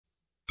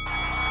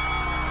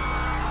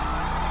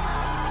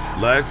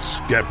Let's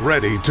get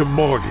ready to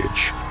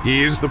mortgage.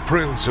 He is the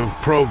prince of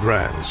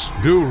programs,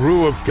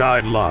 guru of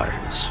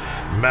guidelines,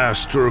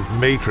 master of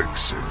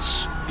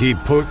matrices. He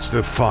puts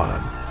the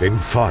fun in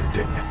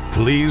funding.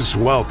 Please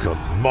welcome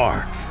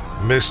Mark,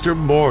 Mr.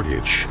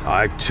 Mortgage,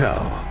 I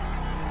Tell.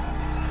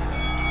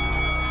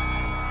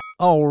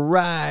 All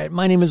right.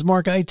 My name is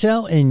Mark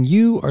Eitel, and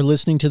you are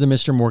listening to the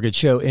Mr. Mortgage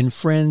Show. And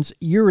friends,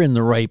 you're in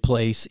the right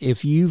place.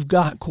 If you've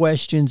got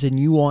questions and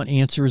you want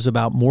answers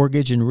about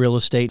mortgage and real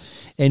estate,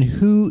 and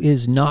who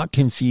is not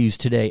confused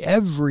today?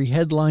 Every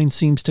headline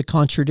seems to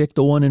contradict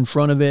the one in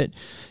front of it.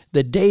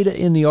 The data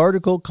in the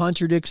article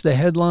contradicts the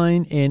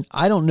headline, and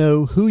I don't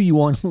know who you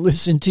want to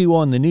listen to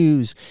on the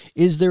news.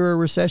 Is there a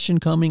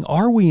recession coming?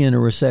 Are we in a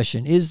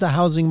recession? Is the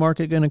housing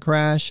market going to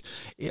crash?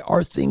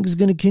 Are things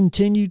going to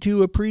continue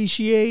to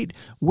appreciate?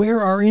 Where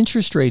are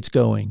interest rates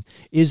going?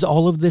 Is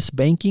all of this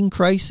banking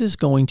crisis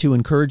going to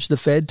encourage the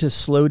Fed to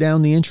slow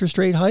down the interest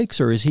rate hikes,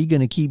 or is he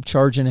going to keep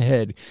charging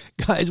ahead?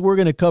 Guys, we're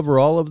going to cover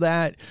all of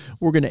that.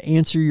 We're going to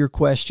answer your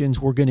questions.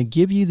 We're going to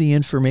give you the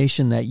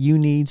information that you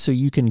need so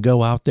you can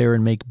go out there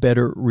and make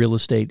better real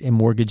estate and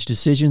mortgage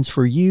decisions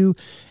for you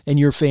and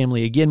your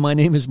family. Again, my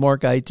name is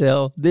Mark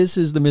Eitel. This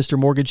is the Mr.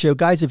 Mortgage Show.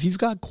 Guys, if you've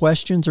got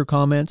questions or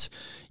comments,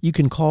 you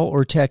can call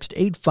or text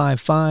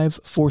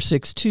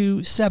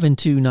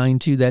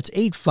 855-462-7292. That's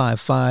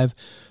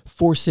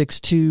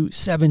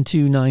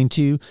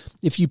 855-462-7292.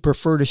 If you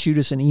prefer to shoot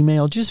us an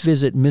email, just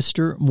visit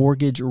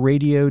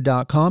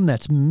mrmortgageradio.com.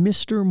 That's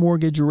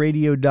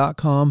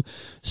mrmortgageradio.com.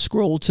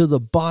 Scroll to the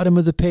bottom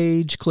of the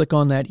page, click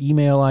on that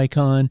email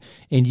icon,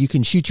 and you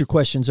can shoot your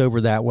questions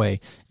over that way.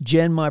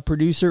 Jen, my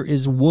producer,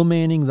 is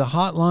womanning the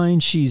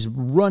hotline. She's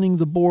running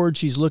the board.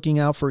 She's looking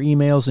out for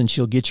emails, and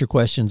she'll get your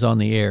questions on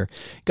the air.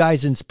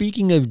 Guys, and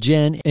speaking of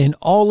Jen and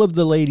all of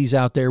the ladies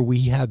out there,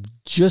 we have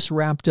just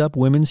wrapped up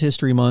Women's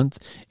History Month.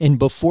 And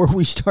before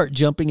we start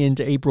jumping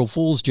into April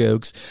Fool's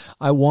jokes,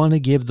 I want to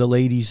give the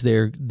ladies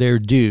their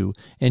due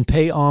and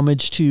pay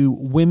homage to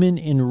women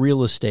in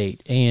real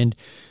estate. And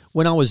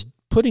when I was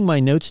putting my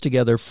notes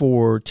together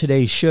for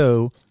today's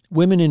show,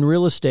 Women in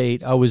Real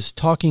Estate, I was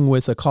talking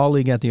with a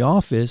colleague at the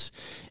office,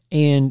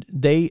 and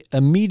they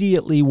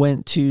immediately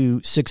went to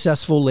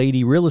successful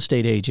lady real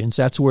estate agents.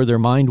 That's where their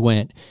mind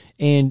went.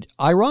 And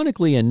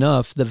ironically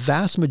enough, the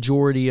vast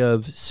majority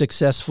of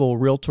successful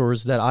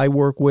realtors that I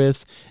work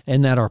with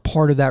and that are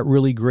part of that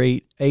really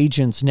great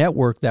agents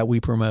network that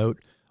we promote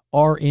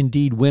are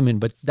indeed women.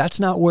 But that's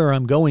not where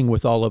I'm going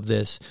with all of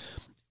this.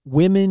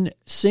 Women,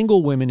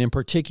 single women in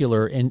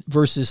particular, and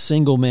versus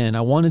single men.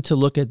 I wanted to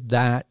look at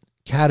that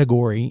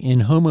category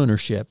in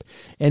homeownership.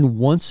 And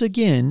once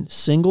again,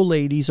 single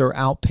ladies are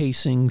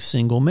outpacing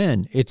single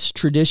men. It's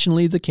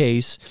traditionally the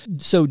case.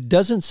 So it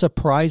doesn't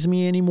surprise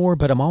me anymore,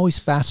 but I'm always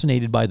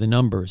fascinated by the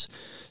numbers.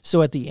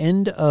 So at the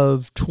end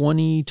of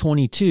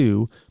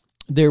 2022,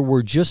 there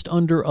were just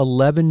under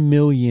 11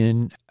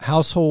 million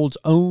households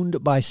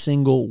owned by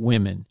single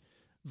women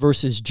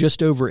versus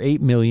just over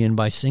 8 million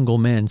by single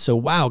men. So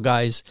wow,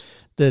 guys,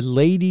 the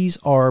ladies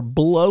are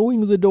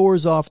blowing the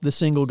doors off the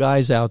single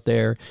guys out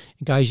there.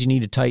 Guys, you need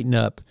to tighten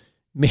up.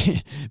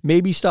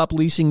 Maybe stop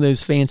leasing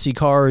those fancy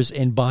cars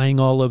and buying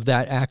all of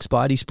that Axe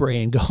body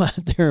spray and go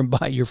out there and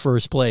buy your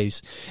first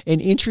place. And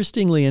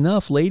interestingly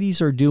enough,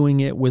 ladies are doing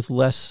it with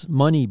less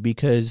money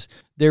because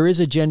there is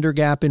a gender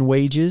gap in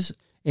wages,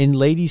 and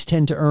ladies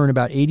tend to earn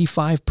about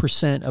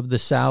 85% of the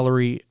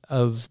salary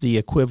of the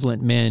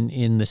equivalent men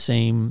in the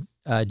same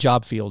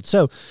job field.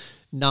 So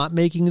not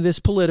making this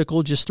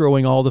political, just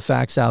throwing all the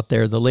facts out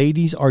there. The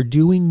ladies are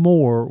doing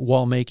more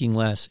while making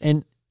less.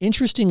 And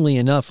interestingly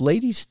enough,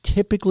 ladies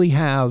typically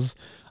have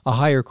a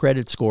higher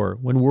credit score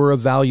when we're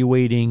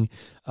evaluating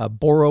a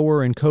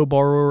borrower and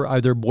co-borrower,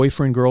 either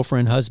boyfriend,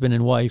 girlfriend, husband,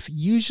 and wife.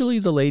 Usually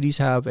the ladies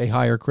have a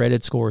higher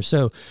credit score.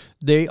 So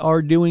they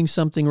are doing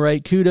something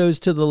right. Kudos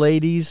to the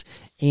ladies.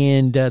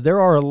 And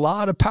there are a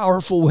lot of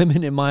powerful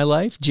women in my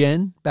life.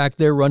 Jen, back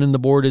there running the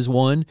board, is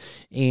one.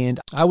 And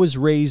I was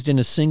raised in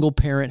a single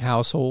parent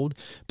household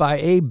by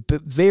a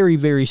very,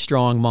 very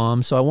strong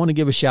mom. So I want to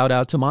give a shout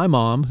out to my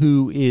mom,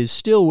 who is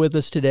still with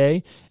us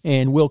today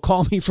and will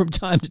call me from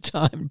time to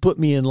time and put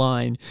me in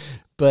line.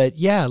 But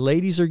yeah,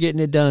 ladies are getting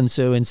it done.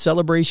 So in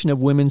celebration of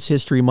Women's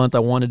History Month, I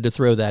wanted to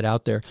throw that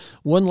out there.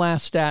 One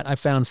last stat I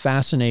found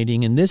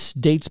fascinating, and this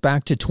dates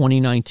back to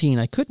 2019.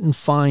 I couldn't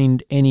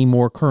find any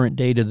more current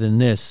data than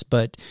this,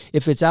 but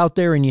if it's out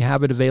there and you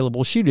have it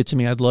available, shoot it to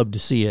me. I'd love to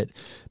see it.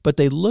 But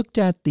they looked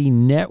at the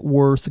net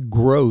worth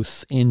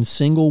growth in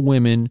single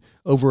women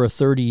over a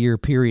 30-year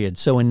period.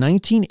 So in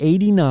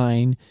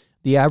 1989,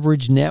 the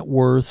average net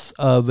worth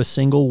of a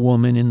single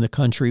woman in the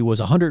country was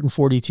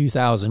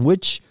 $142,000,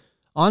 which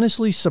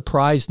honestly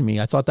surprised me.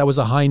 I thought that was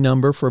a high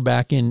number for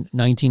back in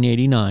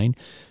 1989.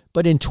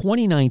 But in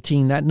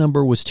 2019, that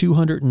number was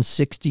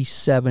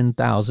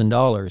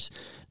 $267,000.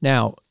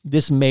 Now,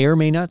 this may or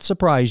may not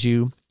surprise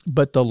you,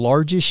 but the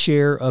largest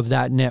share of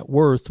that net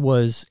worth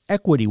was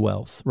equity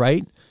wealth,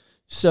 right?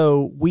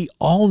 So we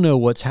all know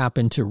what's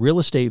happened to real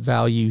estate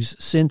values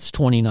since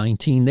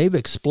 2019. They've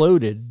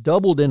exploded,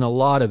 doubled in a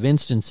lot of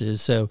instances.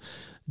 So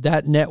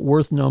that net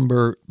worth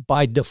number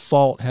by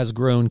default has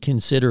grown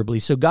considerably.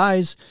 So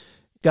guys,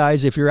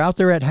 if you're out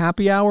there at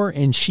happy hour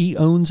and she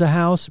owns a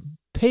house,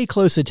 pay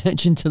close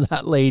attention to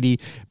that lady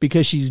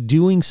because she's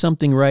doing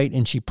something right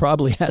and she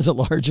probably has a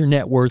larger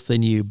net worth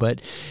than you.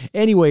 But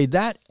anyway,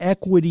 that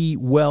equity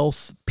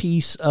wealth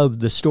piece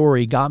of the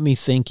story got me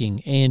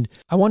thinking. And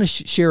I want to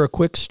share a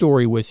quick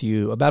story with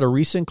you about a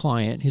recent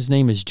client. His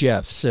name is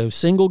Jeff. So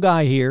single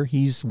guy here.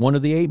 He's one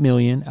of the 8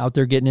 million out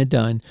there getting it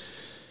done.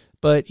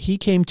 But he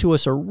came to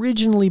us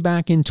originally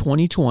back in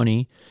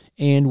 2020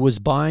 and was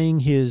buying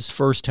his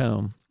first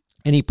home.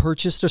 And he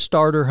purchased a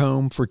starter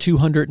home for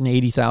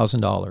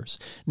 $280,000.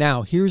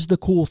 Now, here's the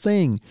cool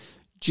thing.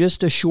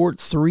 Just a short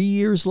 3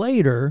 years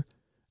later,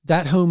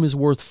 that home is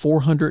worth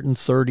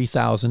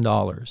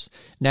 $430,000.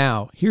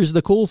 Now, here's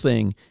the cool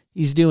thing.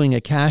 He's doing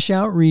a cash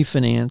out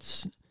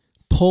refinance,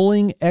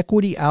 pulling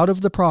equity out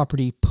of the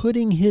property,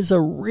 putting his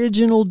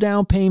original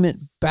down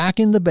payment back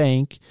in the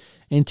bank,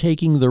 and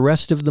taking the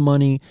rest of the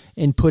money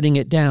and putting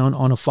it down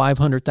on a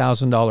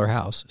 $500,000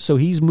 house. So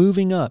he's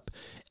moving up.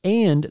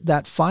 And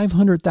that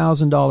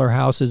 $500,000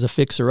 house is a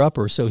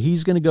fixer-upper. So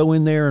he's going to go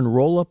in there and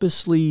roll up his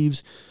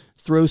sleeves,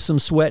 throw some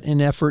sweat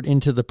and effort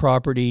into the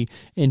property,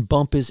 and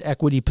bump his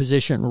equity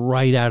position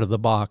right out of the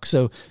box.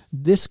 So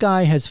this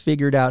guy has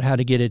figured out how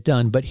to get it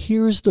done. But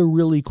here's the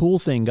really cool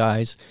thing,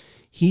 guys.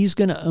 He's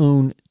going to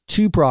own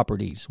 2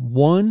 properties.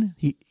 One,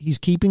 he's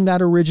keeping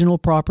that original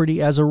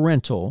property as a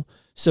rental.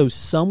 So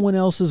someone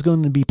else is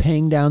going to be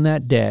paying down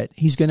that debt.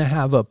 He's going to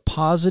have a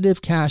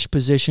positive cash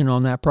position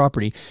on that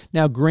property.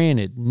 Now,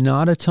 granted,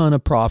 not a ton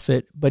of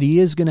profit, but he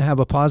is going to have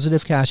a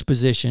positive cash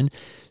position.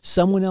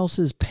 Someone else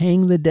is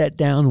paying the debt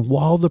down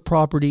while the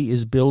property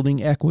is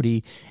building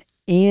equity.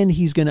 And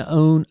he's going to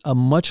own a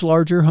much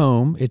larger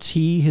home. It's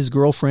he, his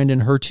girlfriend,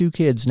 and her 2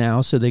 kids now.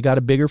 So they got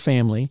a bigger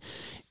family.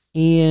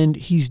 And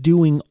he's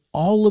doing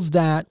all of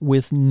that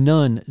with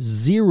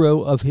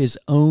zero of his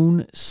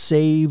own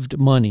saved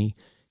money.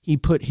 He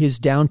put his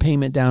down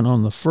payment down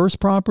on the first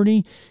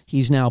property.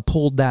 He's now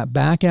pulled that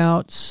back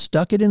out,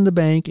 stuck it in the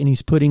bank, and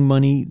he's putting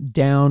money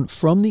down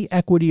from the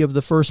equity of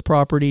the first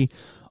property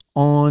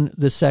on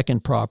the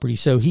second property.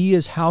 So he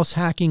is house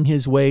hacking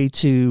his way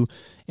to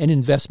an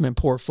investment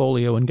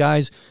portfolio. And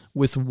guys,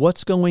 with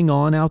what's going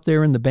on out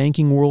there in the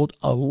banking world,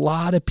 a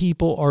lot of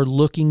people are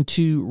looking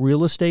to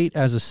real estate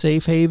as a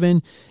safe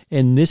haven.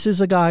 And this is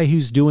a guy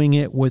who's doing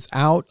it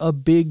without a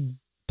big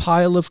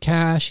pile of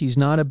cash. He's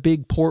not a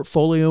big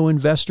portfolio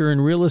investor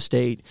in real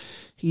estate.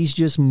 He's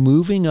just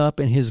moving up,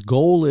 and his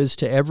goal is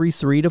to every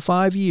 3 to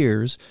 5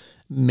 years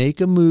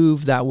make a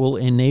move that will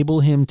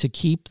enable him to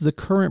keep the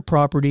current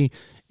property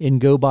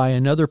and go buy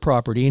another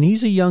property. And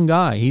he's a young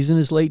guy. He's in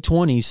his late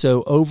 20s.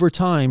 So over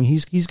time,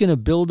 he's going to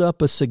build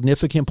up a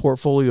significant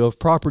portfolio of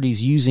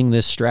properties using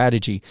this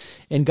strategy.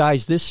 And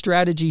guys, this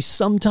strategy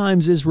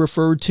sometimes is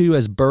referred to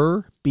as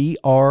BRRRR,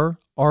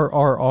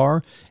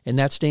 B-R-R-R-R, and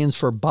that stands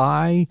for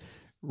buy,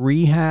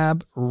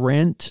 rehab,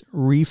 rent,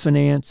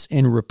 refinance,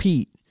 and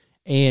repeat.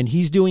 And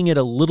he's doing it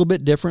a little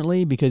bit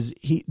differently because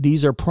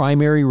these are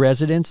primary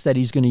residents that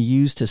he's going to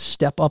use to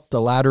step up the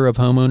ladder of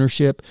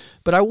homeownership.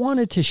 But I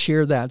wanted to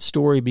share that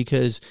story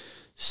because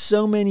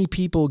so many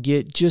people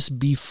get just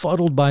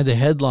befuddled by the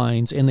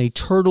headlines and they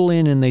turtle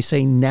in and they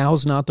say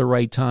now's not the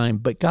right time.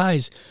 But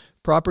guys,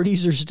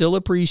 properties are still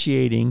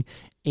appreciating.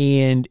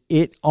 And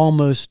it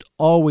almost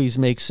always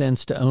makes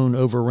sense to own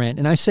over rent.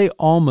 And I say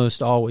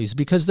almost always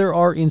because there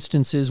are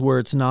instances where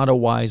it's not a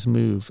wise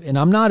move. And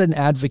I'm not an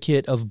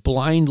advocate of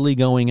blindly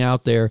going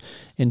out there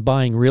and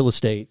buying real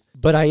estate,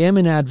 but I am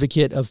an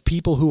advocate of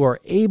people who are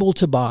able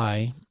to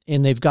buy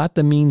and they've got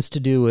the means to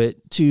do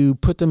it, to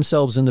put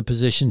themselves in the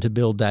position to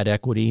build that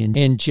equity.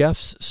 And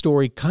Jeff's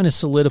story kind of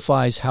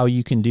solidifies how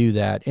you can do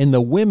that. And the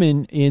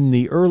women in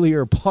the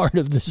earlier part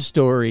of the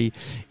story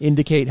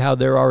indicate how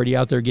they're already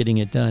out there getting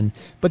it done.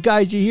 But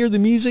guys, you hear the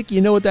music?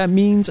 You know what that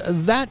means?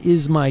 That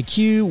is my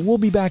cue. We'll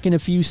be back in a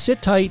few.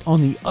 Sit tight.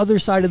 On the other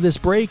side of this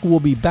break,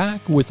 we'll be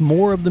back with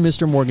more of the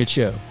Mr. Mortgage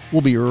Show.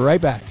 We'll be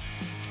right back.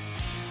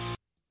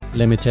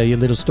 Let me tell you a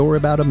little story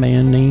about a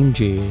man named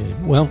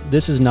Jed. Well,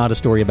 this is not a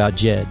story about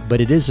Jed, but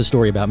it is a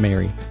story about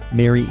Mary.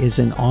 Mary is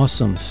an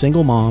awesome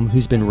single mom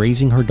who's been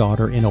raising her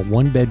daughter in a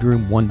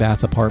 1-bedroom,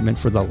 1-bath apartment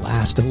for the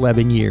last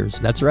 11 years.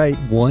 That's right,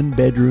 1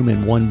 bedroom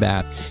and 1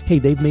 bath. Hey,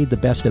 they've made the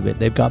best of it.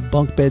 They've got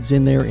bunk beds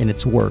in there and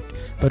it's worked.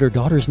 But her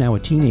daughter's now a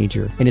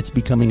teenager and it's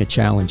becoming a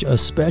challenge,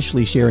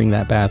 especially sharing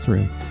that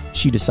bathroom.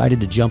 She decided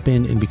to jump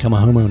in and become a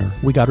homeowner.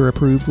 We got her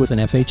approved with an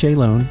FHA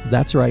loan.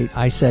 That's right,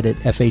 I said it,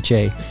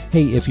 FHA.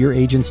 Hey, if your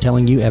agent's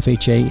telling you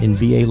FHA and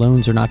VA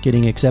loans are not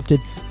getting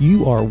accepted,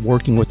 you are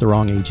working with the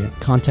wrong agent.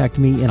 Contact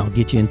me and I'll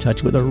get you in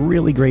touch with a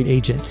really great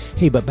agent.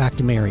 Hey, but back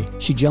to Mary.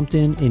 She jumped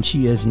in and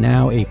she is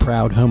now a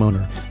proud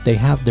homeowner. They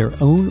have their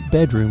own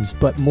bedrooms,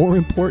 but more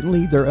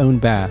importantly, their own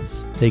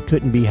baths. They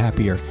couldn't be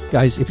happier.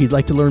 Guys, if you'd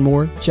like to learn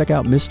more, check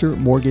out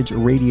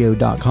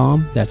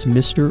MrMortgageRadio.com. That's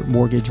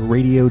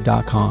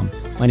MrMortgageRadio.com.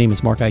 My name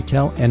is Mark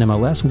Eitel,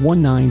 NMLS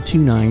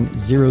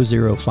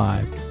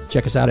 1929005.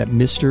 Check us out at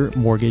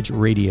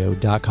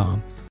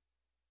MrMortgageRadio.com.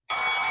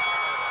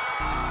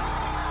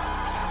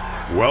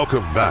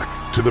 Welcome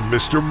back to the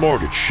Mr.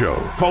 Mortgage Show.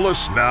 Call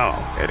us now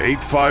at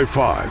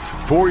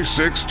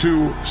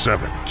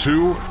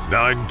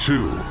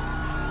 855-462-7292.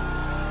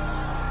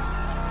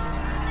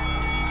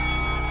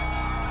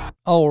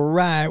 All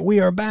right, we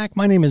are back.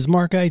 My name is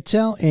Mark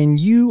Eitel, and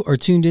you are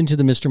tuned into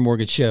the Mr.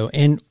 Mortgage Show.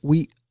 And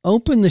we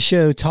open the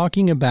show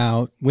talking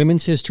about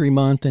Women's History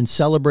Month and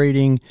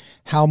celebrating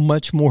how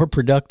much more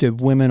productive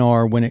women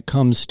are when it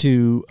comes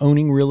to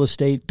owning real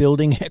estate,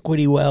 building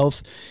equity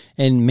wealth,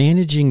 and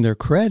managing their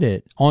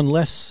credit on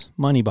less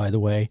money, by the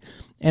way.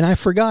 And I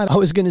forgot I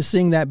was going to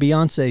sing that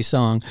Beyonce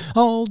song,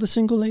 all the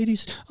single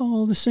ladies,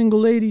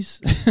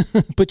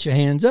 put your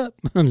hands up.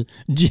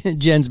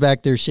 Jen's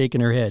back there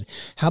shaking her head.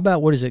 How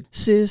about, what is it?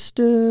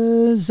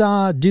 Sisters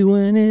are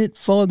doing it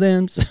for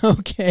them.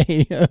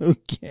 Okay.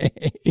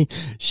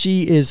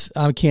 She is,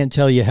 I can't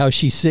tell you how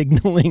she's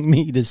signaling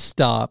me to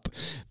stop.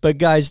 But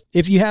guys,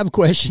 if you have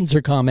questions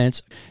or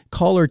comments,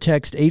 call or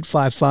text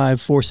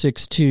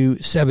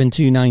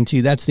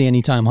 855-462-7292. That's the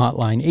Anytime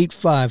hotline,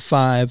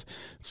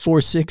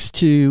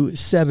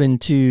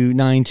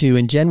 855-462-7292.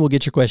 And Jen will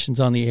get your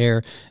questions on the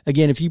air.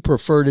 Again, if you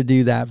prefer to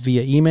do that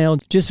via email,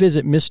 just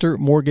visit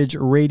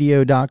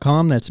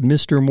MrMortgageRadio.com. That's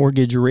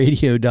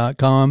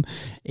MrMortgageRadio.com,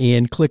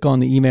 and click on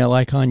the email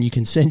icon. You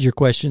can send your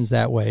questions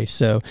that way.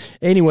 So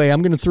anyway,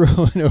 I'm going to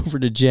throw it over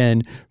to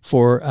Jen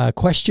for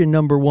question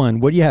number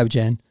one. What do you have,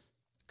 Jen?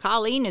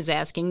 Colleen is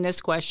asking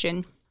this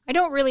question. I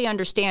don't really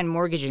understand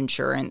mortgage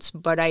insurance,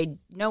 but I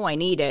know I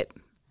need it.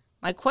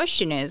 My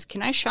question is,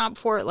 can I shop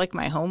for it like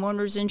my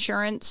homeowner's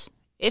insurance?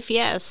 If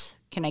yes,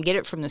 can I get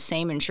it from the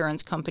same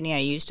insurance company I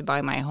use to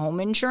buy my home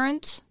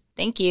insurance?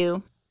 Thank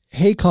you.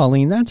 Hey,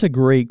 Colleen, that's a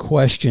great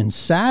question.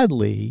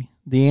 Sadly,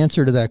 the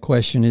answer to that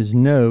question is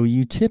no.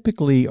 You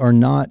typically are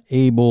not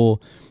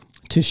able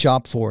to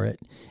shop for it.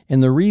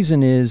 And the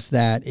reason is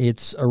that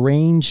it's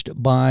arranged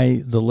by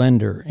the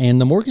lender, and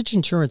the mortgage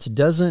insurance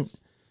doesn't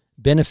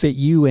benefit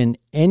you in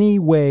any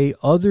way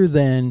other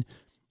than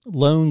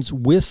loans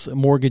with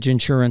mortgage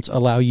insurance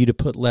allow you to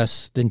put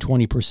less than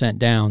 20%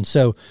 down.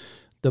 So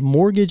the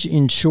mortgage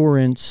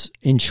insurance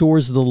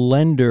insures the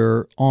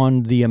lender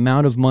on the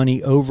amount of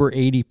money over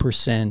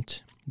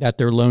 80% that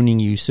they're loaning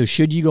you. So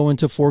should you go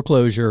into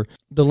foreclosure,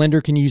 the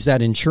lender can use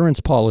that insurance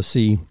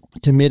policy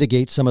to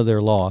mitigate some of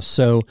their loss.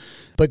 So,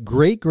 but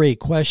great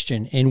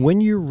question. And when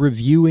you're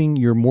reviewing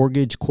your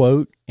mortgage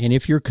quote, and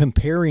if you're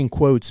comparing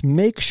quotes,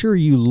 make sure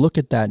you look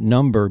at that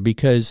number,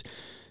 because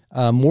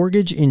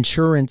mortgage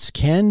insurance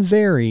can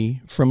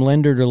vary from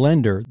lender to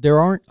lender. There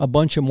aren't a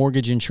bunch of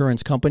mortgage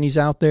insurance companies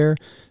out there,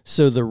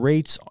 so the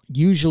rates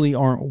usually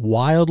aren't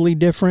wildly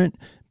different,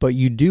 but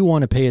you do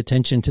want to pay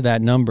attention to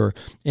that number.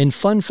 And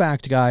fun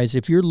fact, guys,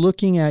 if you're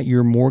looking at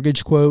your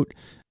mortgage quote,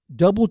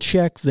 double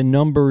check the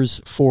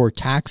numbers for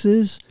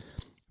taxes,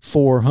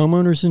 for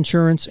homeowners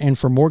insurance, and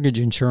for mortgage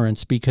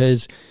insurance,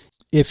 because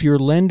if your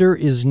lender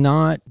is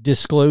not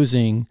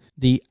disclosing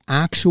the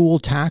actual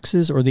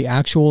taxes or the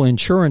actual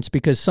insurance,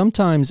 because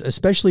sometimes,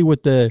 especially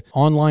with the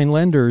online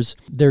lenders,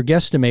 they're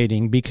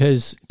guesstimating,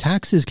 because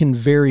taxes can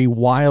vary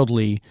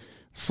wildly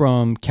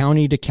from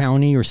county to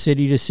county or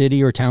city to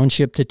city or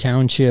township to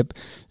township.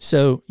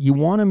 So you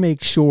want to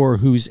make sure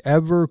who's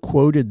ever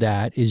quoted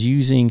that is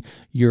using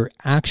your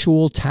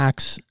actual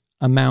tax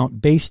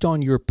amount based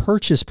on your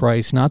purchase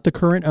price, not the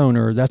current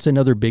owner. That's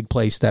another big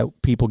place that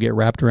people get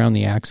wrapped around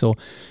the axle.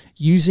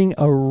 Using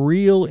a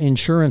real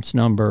insurance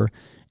number.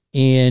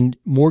 And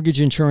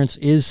mortgage insurance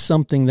is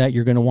something that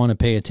you're going to want to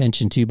pay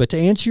attention to. But to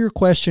answer your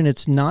question,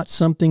 it's not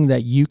something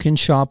that you can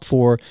shop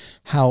for.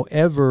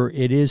 However,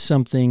 it is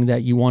something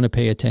that you want to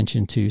pay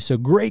attention to. So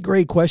great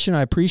question.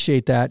 I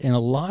appreciate that. And a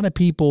lot of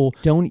people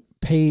don't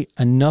pay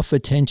enough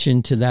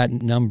attention to that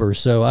number.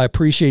 So I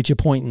appreciate you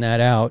pointing that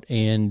out.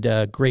 And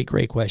great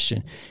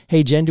question.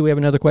 Hey, Jen, do we have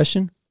another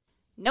question?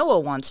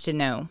 Noah wants to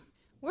know.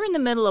 We're in the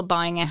middle of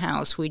buying a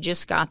house. We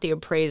just got the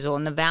appraisal,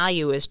 and the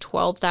value is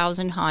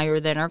 $12,000 higher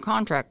than our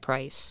contract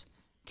price.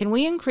 Can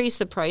we increase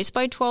the price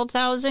by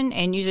 $12,000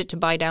 and use it to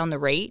buy down the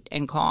rate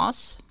and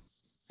costs?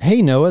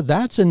 Hey, Noah,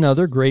 that's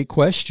another great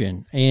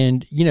question.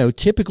 And,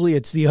 typically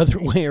it's the other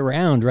way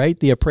around, right?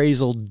 The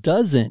appraisal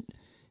doesn't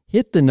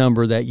hit the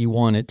number that you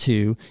want it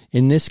to.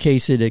 In this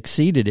case, it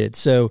exceeded it.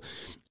 So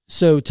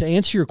to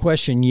answer your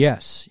question,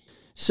 yes.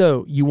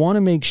 So you want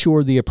to make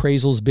sure the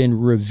appraisal's been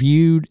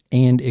reviewed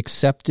and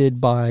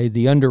accepted by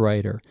the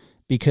underwriter,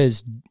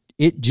 because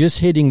it just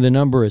hitting the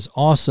number is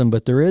awesome,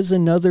 but there is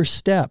another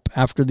step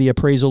after the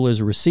appraisal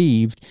is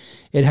received.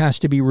 It has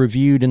to be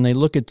reviewed, and they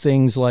look at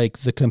things like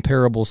the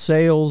comparable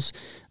sales,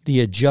 the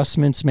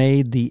adjustments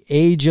made, the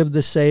age of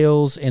the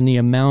sales, and the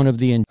amount of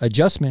the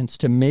adjustments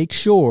to make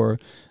sure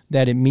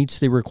that it meets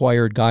the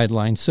required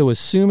guidelines. So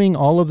assuming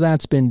all of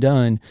that's been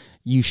done,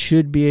 you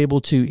should be able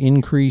to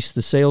increase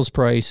the sales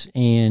price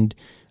and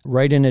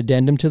write an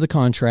addendum to the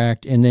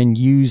contract, and then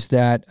use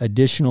that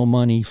additional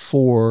money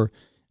for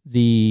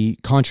the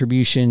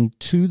contribution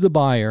to the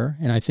buyer,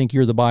 and I think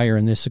you're the buyer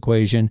in this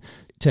equation,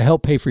 to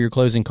help pay for your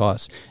closing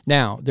costs.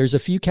 Now, there's a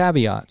few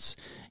caveats.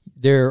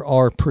 There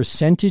are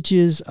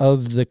percentages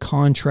of the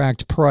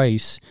contract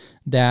price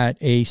that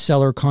a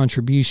seller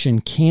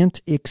contribution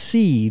can't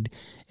exceed,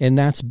 and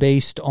that's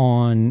based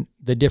on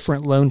the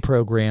different loan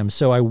programs.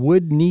 So I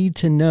would need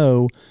to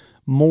know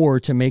more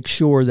to make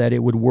sure that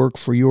it would work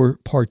for your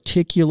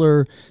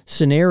particular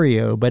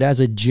scenario. But as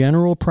a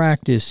general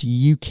practice,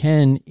 you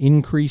can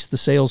increase the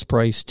sales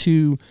price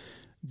to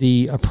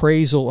the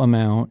appraisal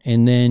amount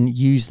and then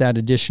use that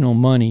additional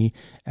money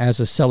as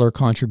a seller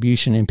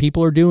contribution. And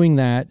people are doing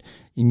that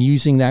and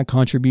using that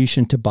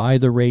contribution to buy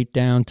the rate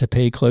down, to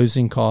pay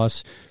closing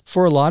costs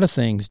for a lot of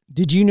things.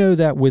 Did you know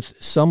that with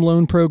some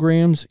loan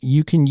programs,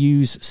 you can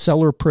use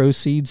seller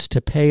proceeds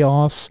to pay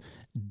off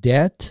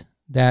debt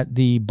that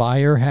the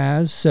buyer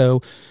has?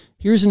 So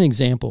here's an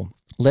example.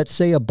 Let's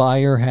say a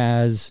buyer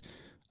has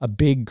a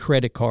big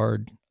credit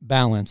card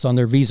balance on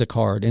their Visa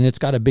card and it's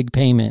got a big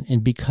payment.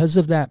 And because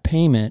of that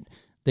payment,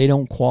 they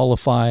don't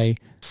qualify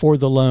for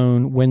the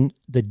loan when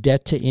the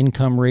debt to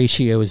income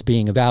ratio is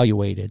being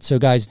evaluated. So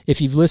guys,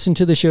 if you've listened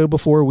to the show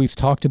before, we've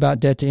talked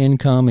about debt to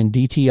income and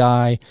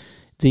DTI.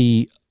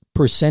 The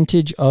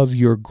percentage of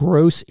your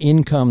gross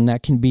income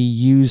that can be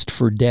used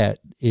for debt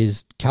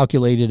is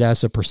calculated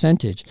as a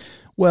percentage.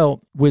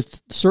 Well,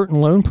 with certain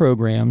loan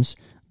programs,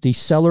 the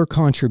seller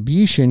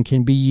contribution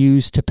can be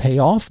used to pay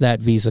off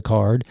that Visa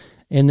card,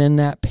 and then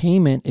that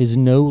payment is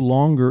no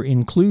longer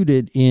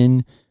included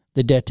in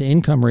the debt to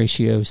income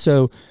ratio.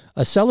 So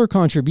a seller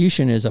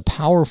contribution is a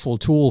powerful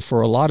tool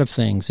for a lot of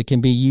things. It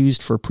can be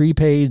used for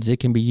prepaids,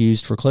 it can be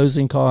used for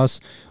closing costs,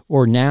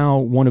 or now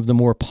one of the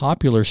more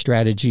popular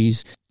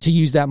strategies to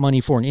use that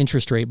money for an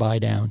interest rate buy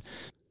down.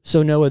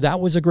 So Noah,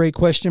 that was a great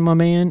question, my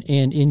man.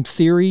 And in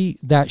theory,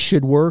 that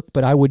should work,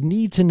 but I would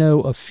need to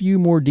know a few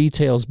more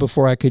details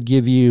before I could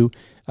give you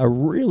a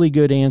really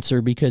good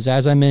answer, because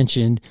as I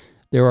mentioned,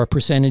 there are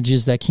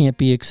percentages that can't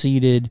be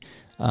exceeded.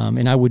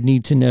 And I would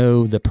need to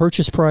know the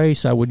purchase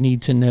price. I would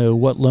need to know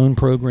what loan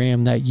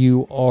program that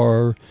you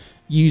are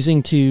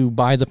using to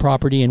buy the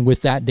property. And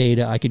with that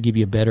data, I could give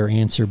you a better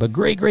answer. But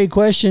great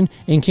question.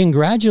 And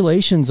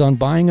congratulations on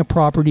buying a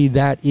property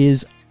that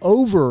is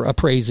over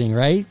appraising,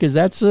 right? Because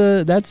that's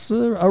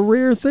a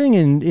rare thing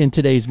in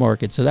today's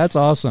market. So that's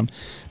awesome.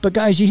 But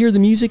guys, you hear the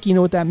music. You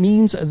know what that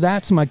means?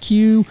 That's my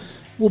cue.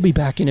 We'll be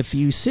back in a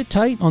few. Sit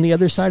tight. On the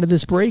other side of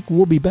this break,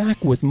 we'll be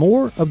back with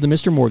more of the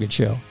Mr. Mortgage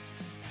Show.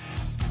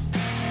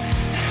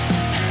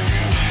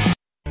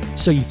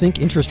 So you think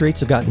interest rates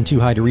have gotten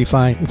too high to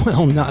refi?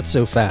 Well, not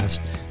so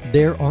fast.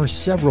 There are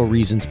several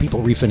reasons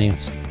people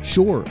refinance.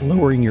 Sure,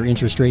 lowering your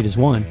interest rate is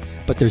one,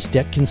 but there's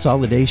debt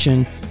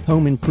consolidation,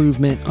 home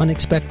improvement,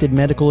 unexpected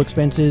medical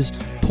expenses,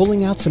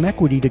 pulling out some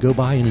equity to go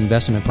buy an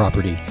investment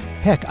property.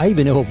 Heck, I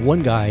even know of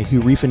one guy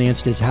who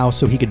refinanced his house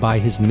so he could buy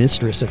his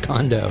mistress a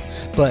condo.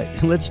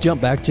 But let's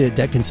jump back to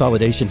debt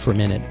consolidation for a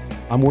minute.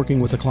 I'm working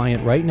with a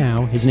client right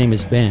now. His name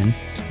is Ben.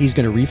 He's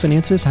going to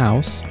refinance his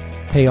house,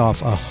 pay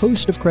off a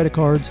host of credit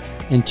cards,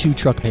 and 2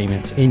 truck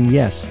payments. And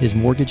yes, his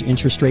mortgage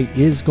interest rate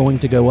is going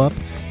to go up,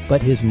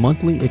 but his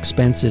monthly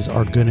expenses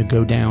are going to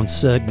go down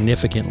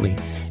significantly.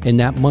 And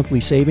that monthly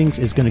savings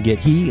is going to get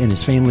he and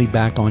his family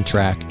back on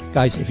track.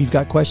 Guys, if you've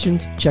got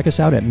questions, check us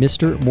out at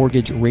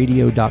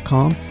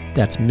MrMortgageRadio.com.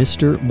 That's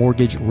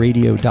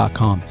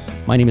MrMortgageRadio.com.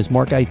 My name is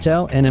Mark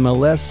Eitel,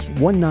 NMLS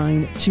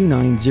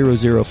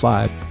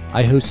 1929005.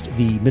 I host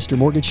the Mr.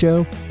 Mortgage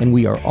Show, and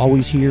we are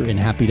always here and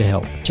happy to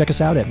help. Check us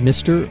out at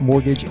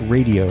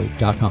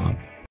MrMortgageRadio.com.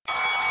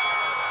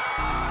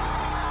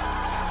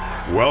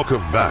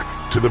 Welcome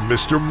back to the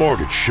Mr.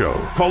 Mortgage Show.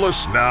 Call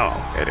us now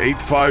at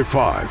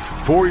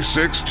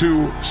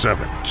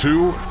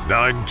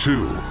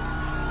 855-462-7292.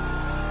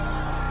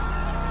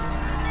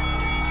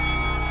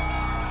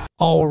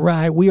 All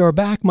right, we are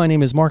back. My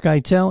name is Mark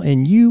Eitel,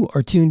 and you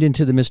are tuned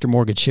into the Mr.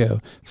 Mortgage Show.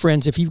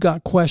 Friends, if you've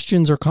got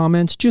questions or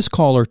comments, just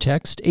call or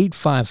text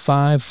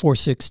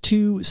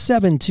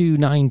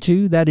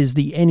 855-462-7292. That is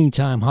the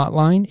Anytime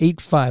hotline,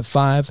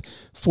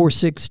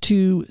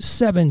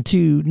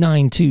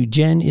 855-462-7292.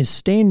 Jen is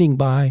standing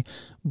by,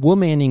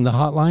 womanning the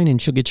hotline,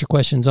 and she'll get your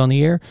questions on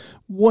the air.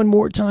 One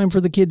more time for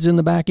the kids in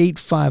the back,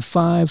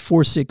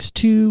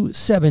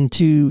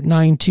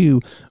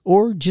 855-462-7292.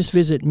 Or just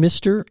visit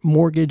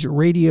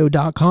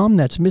MrMortgageRadio.com.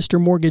 That's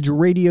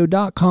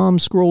MrMortgageRadio.com.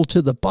 Scroll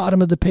to the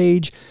bottom of the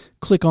page,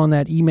 click on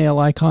that email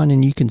icon,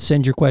 and you can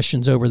send your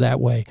questions over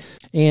that way.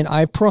 And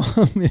I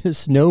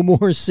promise no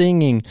more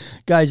singing.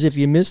 Guys, if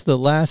you missed the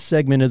last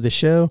segment of the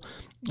show,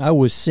 I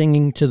was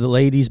singing to the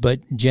ladies, but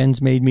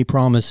Jen's made me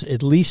promise,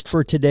 at least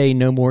for today,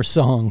 no more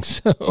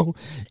songs. So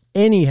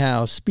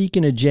anyhow,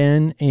 speaking of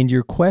Jen and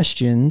your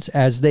questions,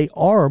 as they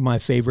are my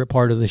favorite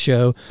part of the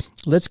show,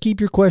 let's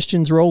keep your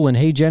questions rolling.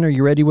 Hey, Jen, are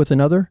you ready with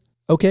another?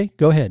 Okay,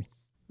 go ahead.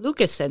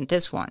 Lucas sent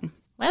this one.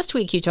 Last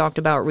week you talked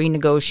about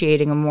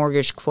renegotiating a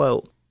mortgage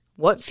quote.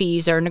 What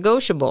fees are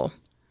negotiable?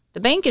 The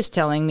bank is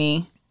telling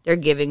me they're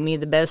giving me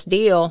the best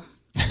deal.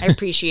 I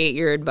appreciate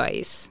your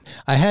advice.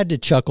 I had to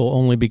chuckle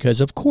only because,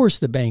 of course,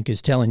 the bank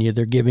is telling you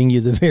they're giving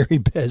you the very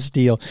best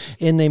deal,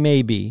 and they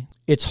may be.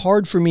 It's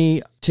hard for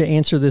me to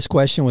answer this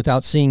question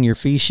without seeing your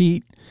fee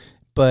sheet,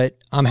 but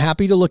I'm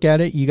happy to look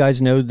at it. You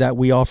guys know that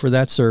we offer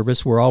that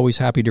service. We're always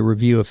happy to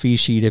review a fee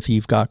sheet if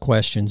you've got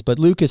questions. But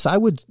Lucas, I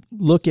would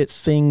look at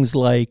things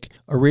like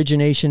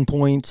origination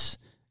points,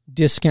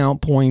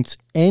 discount points,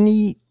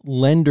 any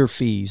lender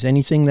fees,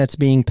 anything that's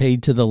being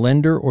paid to the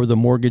lender or the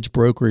mortgage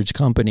brokerage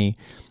company.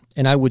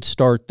 And I would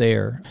start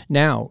there.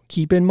 Now,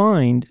 keep in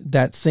mind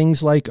that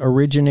things like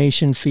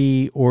origination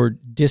fee or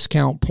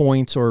discount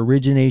points or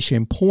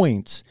origination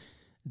points,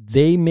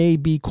 they may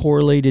be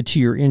correlated to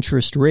your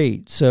interest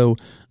rate. So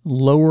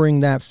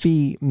lowering that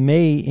fee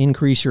may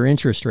increase your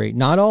interest rate.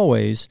 Not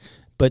always,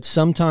 but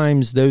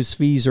sometimes those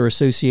fees are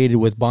associated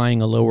with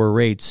buying a lower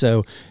rate.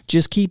 So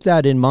just keep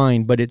that in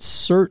mind. But it's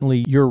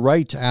certainly your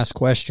right to ask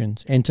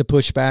questions and to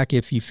push back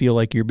if you feel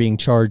like you're being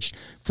charged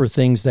for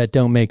things that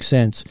don't make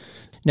sense.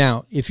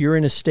 Now, if you're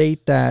in a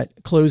state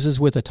that closes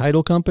with a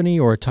title company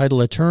or a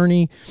title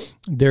attorney,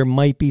 there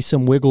might be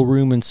some wiggle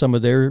room in some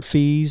of their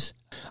fees.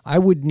 I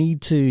would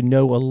need to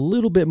know a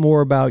little bit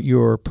more about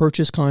your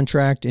purchase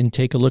contract and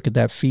take a look at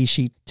that fee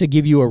sheet to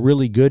give you a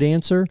really good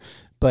answer.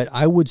 But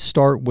I would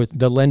start with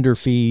the lender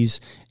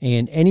fees,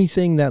 and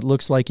anything that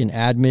looks like an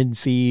admin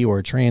fee or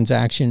a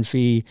transaction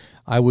fee,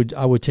 I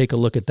would take a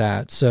look at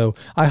that. So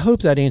I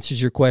hope that answers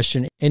your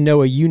question. And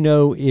Noah,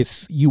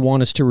 if you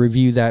want us to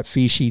review that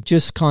fee sheet,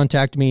 just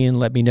contact me and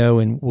let me know,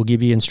 and we'll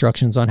give you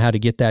instructions on how to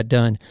get that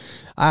done.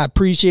 I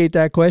appreciate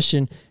that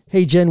question.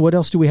 Hey, Jen, what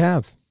else do we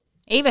have?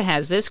 Ava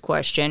has this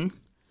question.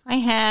 I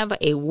have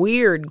a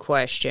weird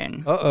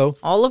question. Uh-oh.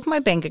 All of my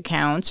bank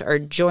accounts are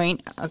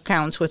joint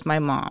accounts with my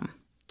mom.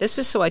 This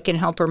is so I can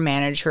help her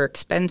manage her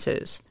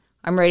expenses.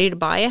 I'm ready to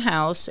buy a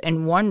house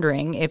and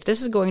wondering if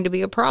this is going to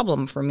be a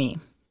problem for me.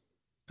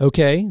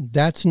 Okay,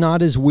 that's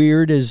not as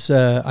weird as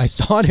I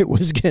thought it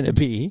was going to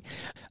be.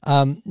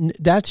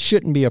 That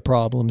shouldn't be a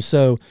problem.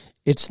 So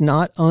it's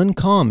not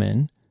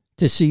uncommon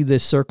to see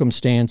this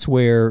circumstance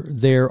where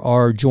there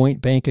are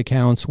joint bank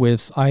accounts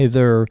with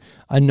either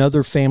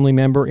another family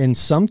member and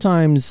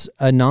sometimes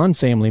a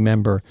non-family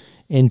member.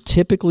 And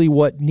typically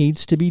what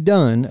needs to be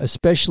done,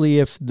 especially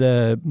if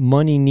the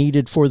money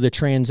needed for the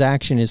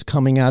transaction is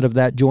coming out of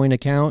that joint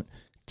account,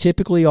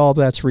 typically all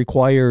that's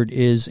required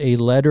is a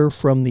letter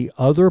from the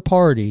other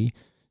party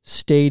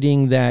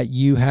stating that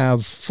you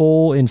have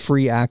full and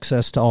free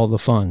access to all the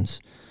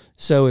funds.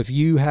 So if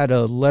you had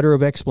a letter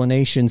of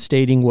explanation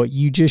stating what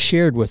you just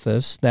shared with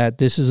us, that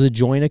this is a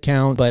joint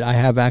account, but I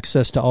have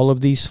access to all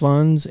of these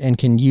funds and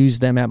can use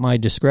them at my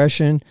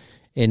discretion,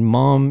 and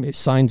mom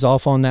signs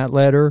off on that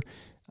letter,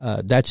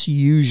 that's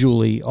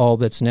usually all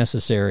that's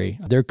necessary.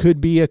 There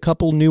could be a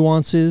couple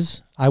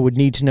nuances. I would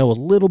need to know a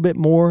little bit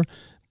more,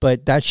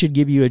 but that should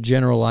give you a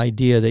general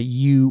idea that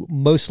you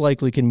most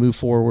likely can move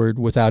forward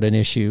without an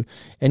issue.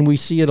 And we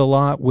see it a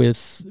lot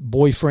with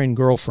boyfriend,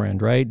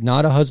 girlfriend, right?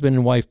 Not a husband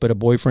and wife, but a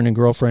boyfriend and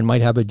girlfriend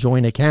might have a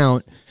joint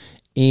account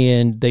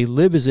and they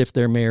live as if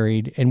they're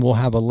married, and we'll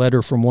have a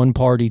letter from one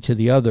party to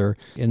the other.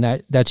 And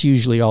that's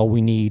usually all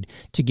we need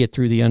to get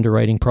through the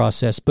underwriting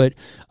process. But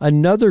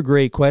another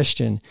great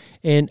question,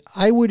 and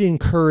I would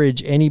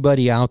encourage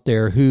anybody out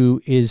there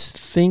who is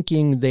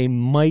thinking they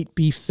might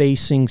be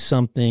facing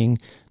something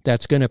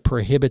that's going to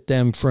prohibit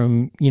them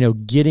from,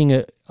 getting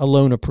a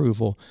loan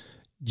approval,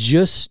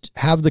 just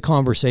have the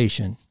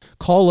conversation.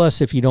 Call us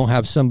if you don't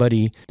have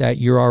somebody that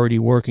you're already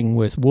working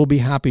with. We'll be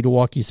happy to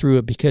walk you through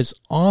it, because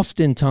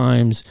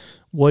oftentimes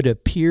what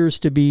appears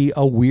to be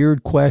a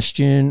weird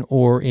question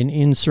or an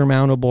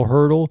insurmountable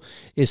hurdle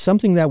is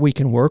something that we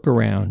can work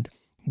around.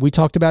 We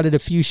talked about it a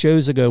few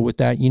shows ago with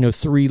that,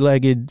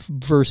 three-legged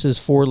versus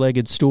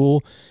four-legged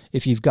stool.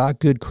 If you've got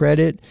good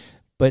credit,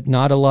 but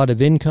not a lot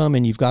of income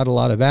and you've got a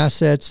lot of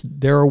assets,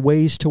 there are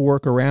ways to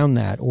work around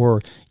that.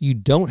 Or you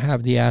don't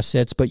have the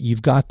assets, but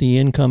you've got the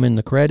income and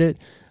the credit.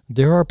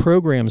 There are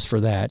programs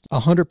for that.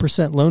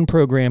 100% loan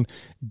program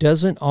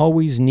doesn't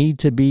always need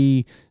to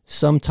be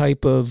some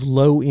type of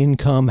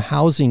low-income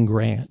housing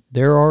grant.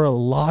 There are a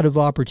lot of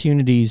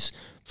opportunities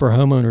for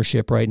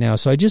homeownership right now.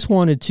 So I just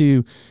wanted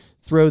to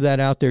throw that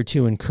out there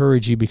to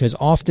encourage you, because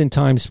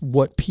oftentimes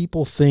what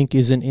people think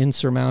is an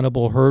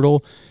insurmountable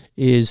hurdle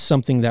is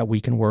something that we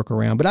can work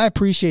around. But I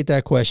appreciate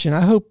that question.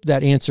 I hope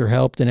that answer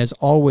helped. And as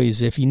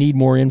always, if you need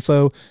more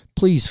info,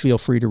 please feel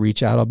free to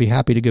reach out. I'll be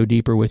happy to go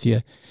deeper with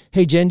you.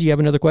 Hey, Jen, do you have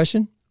another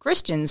question?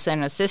 Kristen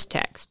sent us this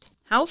text.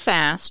 How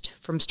fast,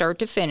 from start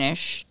to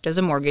finish, does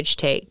a mortgage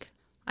take?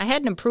 I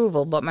had an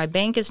approval, but my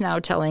bank is now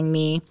telling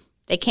me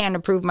they can't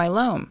approve my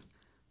loan.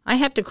 I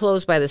have to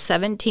close by the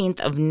 17th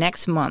of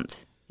next month.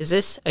 Is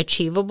this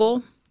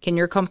achievable? Can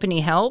your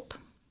company help?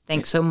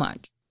 Thanks so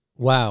much.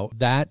 Wow,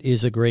 that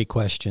is a great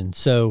question.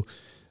 So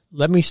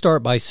let me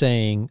start by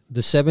saying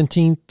the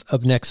 17th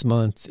of next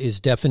month is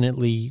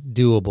definitely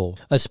doable,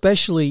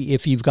 especially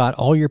if you've got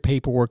all your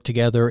paperwork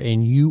together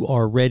and you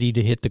are ready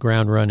to hit the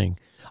ground running.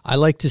 I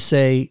like to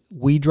say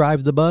we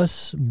drive the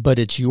bus, but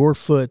it's your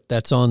foot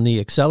that's on the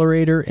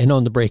accelerator and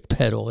on the brake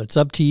pedal. It's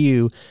up to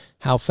you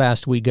how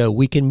fast we go.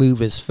 We can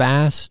move as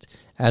fast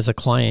as a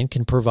client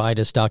can provide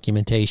us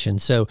documentation.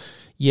 So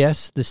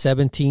yes, the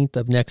 17th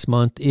of next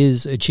month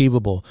is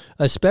achievable,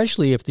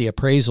 especially if the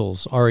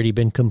appraisal's already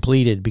been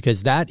completed,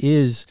 because that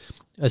is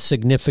a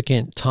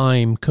significant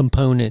time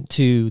component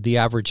to the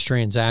average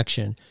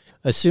transaction.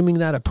 Assuming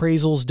that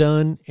appraisal's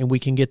done and we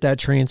can get that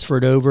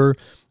transferred over,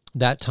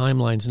 that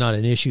timeline's not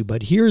an issue.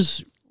 But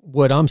here's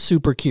what I'm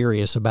super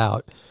curious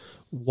about.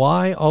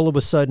 Why all of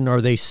a sudden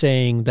are they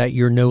saying that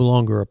you're no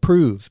longer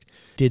approved?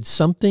 Did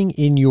something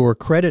in your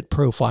credit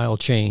profile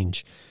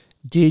change?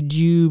 Did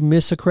you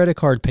miss a credit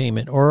card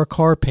payment or a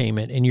car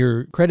payment and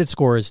your credit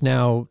score is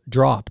now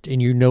dropped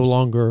and you no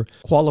longer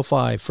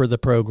qualify for the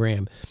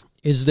program?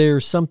 Is there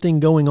something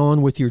going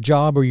on with your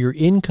job or your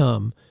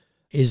income?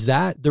 Is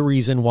that the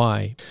reason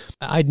why?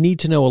 I'd need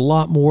to know a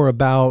lot more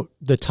about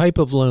the type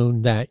of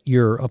loan that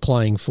you're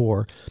applying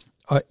for.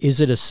 Is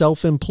it a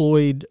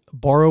self-employed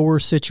borrower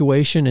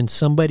situation and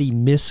somebody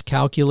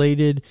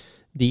miscalculated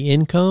the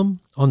income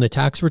on the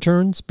tax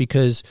returns?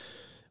 Because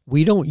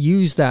we don't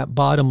use that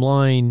bottom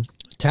line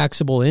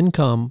taxable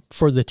income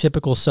for the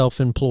typical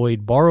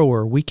self-employed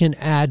borrower. We can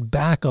add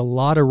back a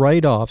lot of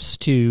write-offs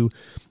to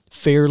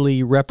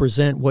fairly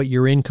represent what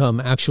your income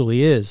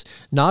actually is.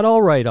 Not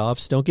all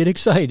write-offs, don't get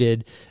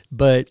excited,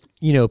 but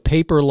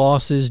paper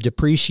losses,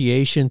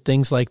 depreciation,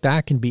 things like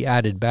that can be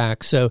added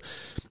back. So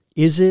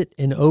is it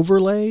an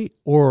overlay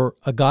or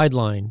a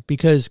guideline?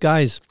 Because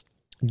guys,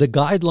 the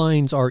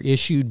guidelines are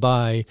issued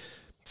by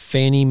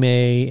Fannie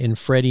Mae and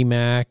Freddie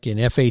Mac and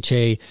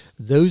FHA.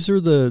 Those are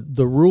the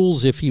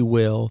rules, if you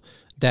will,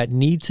 that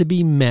need to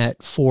be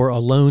met for a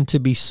loan to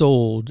be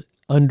sold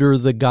under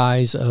the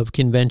guise of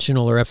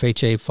conventional or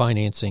FHA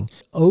financing.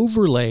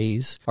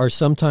 Overlays are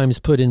sometimes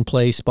put in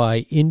place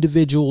by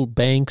individual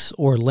banks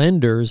or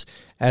lenders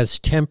as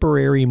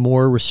temporary,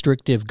 more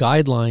restrictive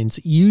guidelines,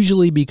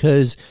 usually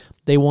because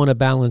they want to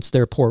balance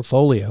their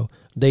portfolio.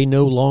 They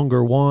no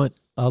longer want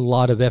a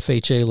lot of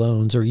FHA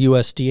loans or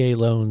USDA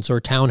loans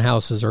or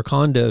townhouses or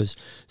condos,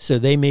 so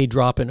they may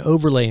drop an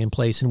overlay in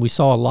place, and we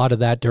saw a lot of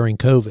that during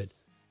COVID.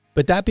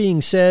 But that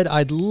being said,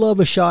 I'd love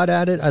a shot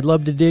at it. I'd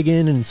love to dig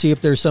in and see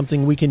if there's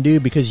something we can do,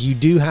 because you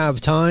do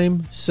have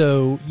time.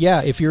 So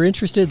yeah, if you're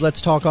interested, let's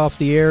talk off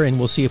the air and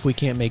we'll see if we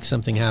can't make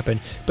something happen.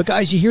 But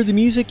guys, you hear the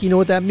music, you know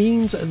what that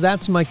means.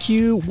 That's my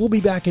cue. We'll be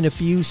back in a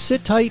few.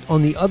 Sit tight.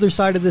 On the other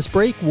side of this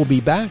break, we'll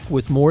be back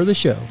with more of the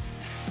show.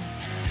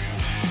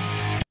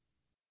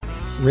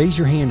 Raise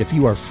your hand if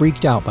you are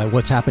freaked out by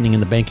what's happening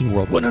in the banking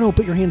world. Well, no,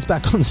 put your hands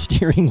back on the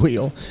steering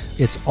wheel.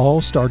 It's all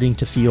starting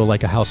to feel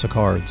like a house of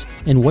cards.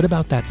 And what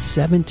about that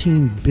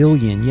 $17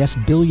 billion, yes,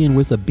 billion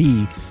with a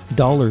B,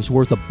 dollars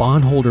worth of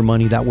bondholder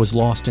money that was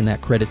lost in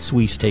that Credit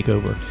Suisse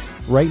takeover?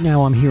 Right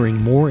now, I'm hearing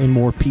more and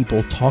more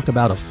people talk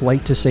about a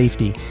flight to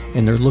safety,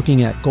 and they're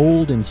looking at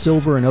gold and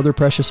silver and other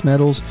precious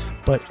metals,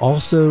 but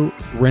also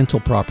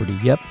rental property.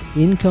 Yep,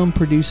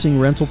 income-producing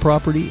rental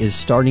property is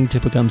starting to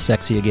become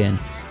sexy again.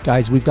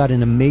 Guys, we've got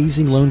an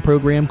amazing loan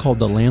program called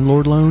the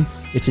Landlord Loan.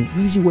 It's an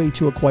easy way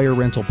to acquire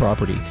rental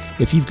property.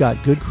 If you've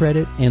got good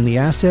credit and the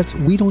assets,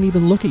 we don't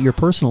even look at your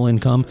personal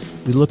income.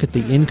 We look at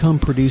the income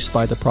produced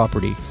by the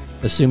property.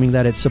 Assuming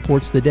that it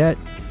supports the debt,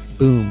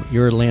 boom,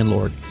 you're a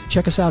landlord.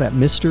 Check us out at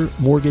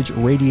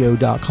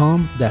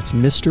MrMortgageRadio.com. That's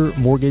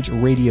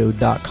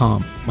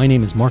MrMortgageRadio.com. My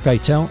name is Mark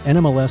Eitel,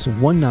 NMLS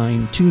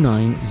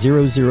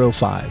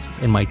 1929005,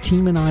 and my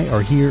team and I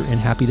are here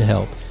and happy to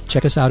help.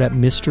 Check us out at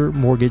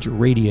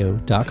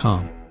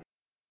MrMortgageRadio.com.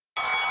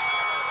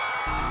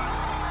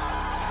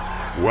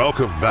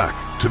 Welcome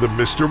back to the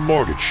Mr.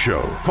 Mortgage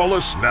Show. Call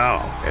us now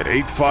at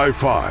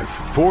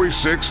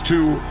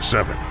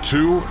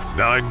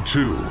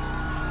 855-462-7292.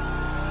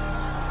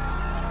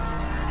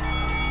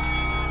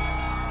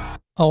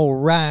 All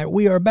right,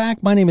 we are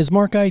back. My name is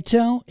Mark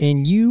Eitel,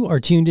 and you are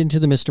tuned into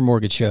the Mr.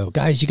 Mortgage Show.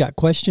 Guys, you got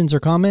questions or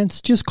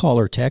comments? Just call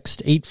or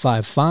text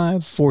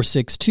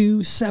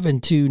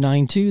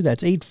 855-462-7292.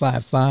 That's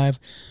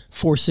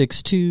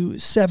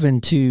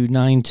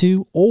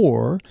 855-462-7292.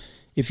 Or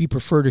if you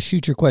prefer to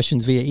shoot your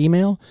questions via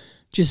email,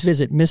 just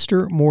visit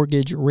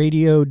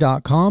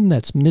MrMortgageRadio.com.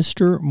 That's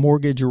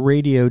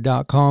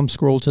MrMortgageRadio.com.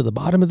 Scroll to the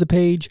bottom of the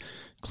page.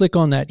 Click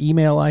on that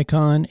email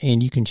icon,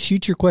 and you can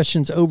shoot your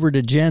questions over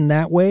to Jen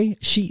that way.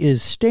 She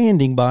is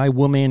standing by,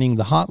 womanning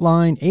the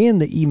hotline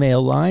and the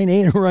email line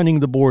and running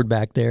the board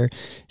back there.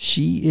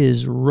 She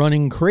is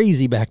running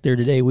crazy back there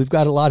today. We've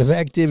got a lot of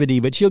activity,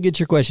 but she'll get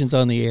your questions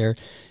on the air.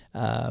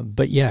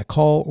 But yeah,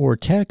 call or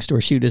text or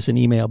shoot us an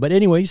email. But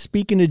anyway,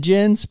 speaking of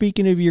Jen,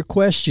 speaking of your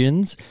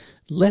questions,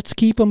 let's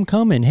keep them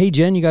coming. Hey,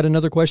 Jen, you got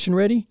another question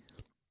ready?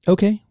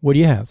 Okay, what do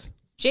you have?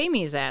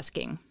 Jamie is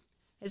asking,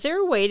 is there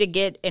a way to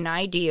get an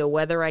idea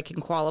whether I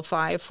can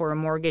qualify for a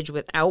mortgage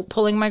without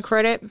pulling my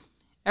credit?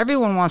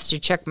 Everyone wants to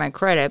check my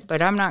credit,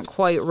 but I'm not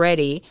quite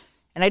ready,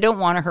 and I don't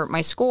want to hurt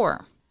my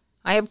score.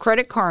 I have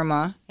Credit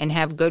Karma and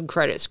have good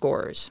credit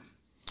scores.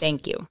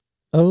 Thank you.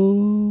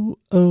 Oh,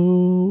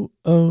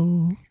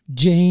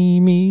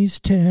 Jamie's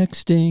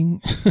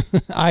texting.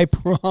 I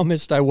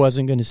promised I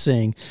wasn't going to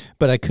sing,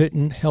 but I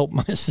couldn't help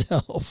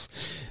myself.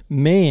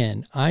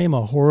 Man, I am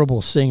a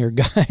horrible singer,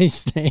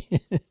 guys.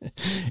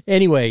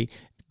 Anyway,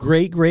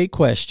 great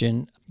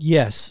question.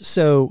 Yes,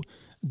 so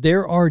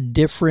there are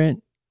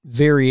different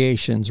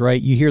variations,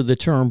 right? You hear the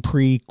term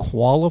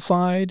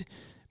pre-qualified,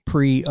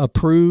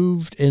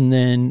 pre-approved, and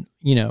then,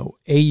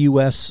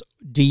 AUS,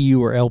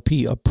 DU, or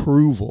LP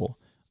approval.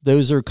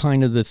 Those are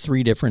kind of the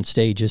three different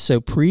stages. So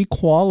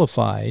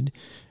pre-qualified,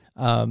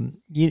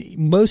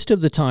 most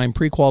of the time,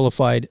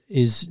 pre-qualified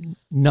is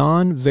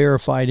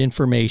non-verified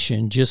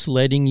information, just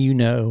letting you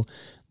know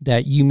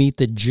that you meet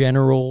the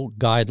general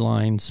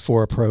guidelines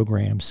for a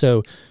program.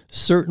 So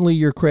certainly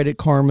your Credit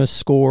Karma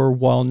score,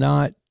 while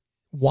not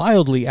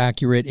wildly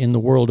accurate in the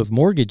world of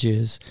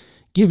mortgages,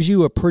 gives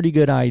you a pretty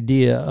good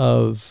idea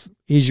of,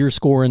 is your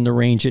score in the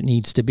range it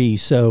needs to be?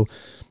 So,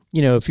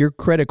 if your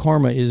Credit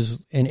Karma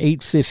is an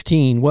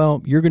 815,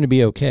 well, you're going to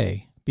be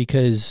okay,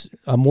 because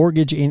a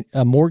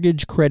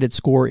mortgage credit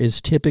score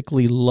is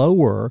typically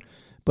lower,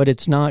 but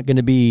it's not going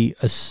to be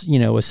a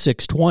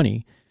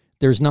 620.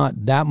 There's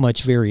not that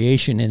much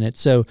variation in it.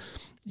 So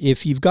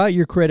if you've got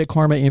your Credit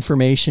Karma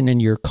information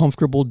and you're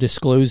comfortable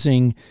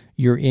disclosing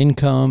your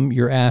income,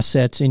 your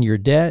assets, and your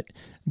debt,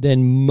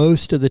 then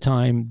most of the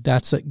time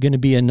that's going to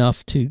be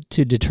enough to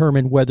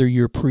determine whether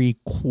you're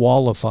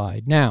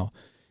pre-qualified. Now,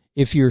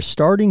 if you're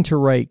starting to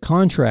write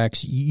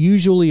contracts,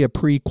 usually a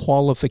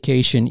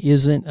pre-qualification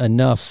isn't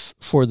enough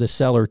for the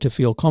seller to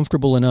feel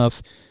comfortable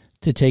enough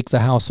to take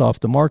the house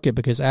off the market,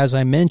 because as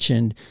I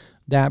mentioned,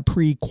 that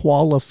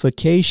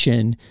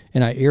pre-qualification,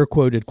 and I air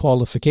quoted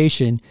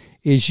qualification,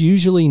 is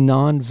usually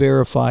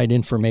non-verified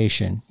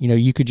information.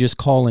 You could just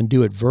call and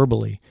do it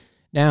verbally.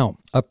 Now,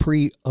 a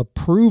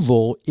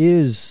pre-approval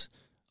is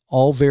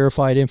all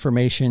verified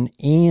information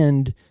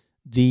and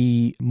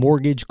the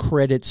mortgage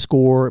credit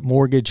score,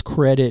 mortgage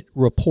credit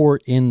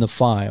report in the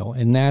file,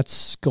 and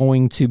that's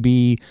going to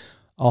be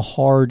a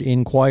hard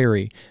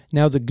inquiry.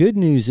 Now, the good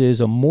news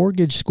is a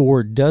mortgage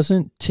score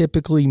doesn't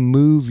typically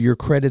move your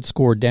credit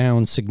score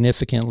down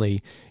significantly.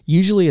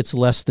 Usually it's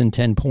less than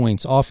 10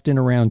 points, often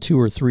around 2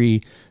 or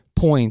 3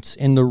 points.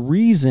 And the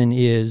reason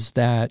is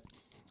that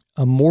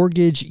a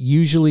mortgage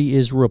usually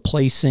is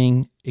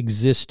replacing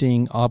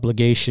existing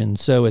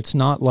obligations. So it's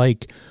not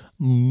like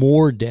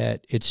more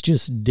debt, it's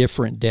just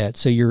different debt.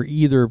 So you're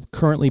either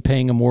currently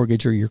paying a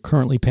mortgage or you're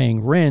currently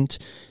paying rent,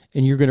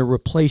 and you're going to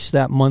replace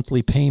that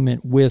monthly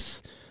payment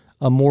with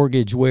a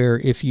mortgage, where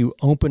if you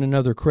open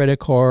another credit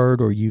card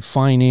or you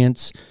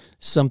finance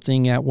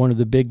something at one of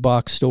the big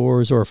box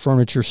stores or a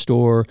furniture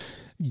store,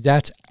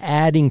 that's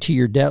adding to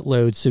your debt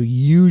load. So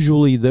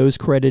usually those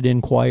credit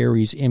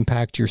inquiries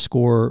impact your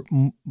score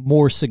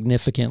more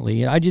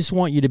significantly. And I just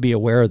want you to be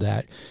aware of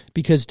that,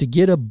 because to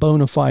get a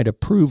bona fide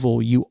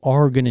approval, you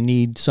are going to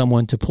need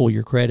someone to pull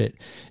your credit.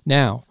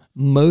 Now,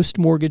 most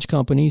mortgage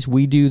companies,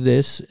 we do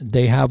this.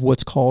 They have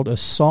what's called a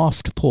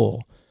soft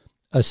pull.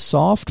 A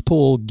soft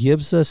pull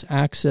gives us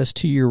access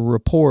to your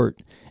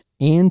report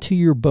and to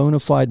your bona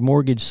fide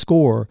mortgage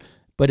score,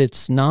 but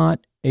it's not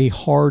a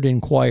hard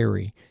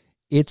inquiry.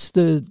 It's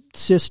the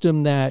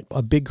system that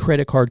a big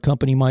credit card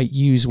company might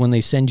use when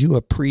they send you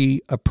a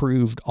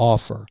pre-approved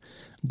offer.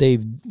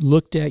 They've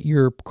looked at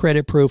your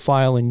credit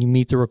profile and you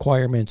meet the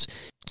requirements.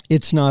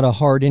 It's not a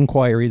hard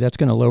inquiry that's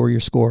going to lower your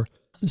score.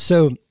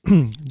 So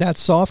that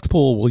soft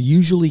pull will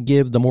usually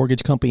give the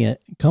mortgage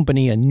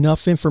company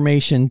enough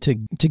information to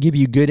give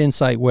you good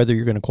insight whether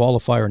you're going to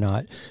qualify or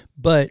not.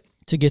 But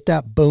to get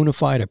that bona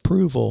fide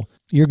approval,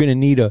 you're going to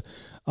need a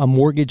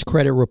mortgage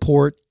credit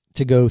report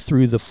to go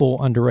through the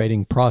full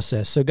underwriting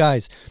process. So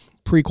guys,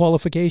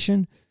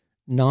 pre-qualification,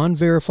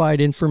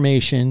 non-verified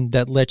information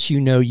that lets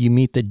you know you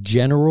meet the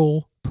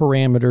general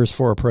parameters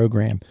for a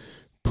program.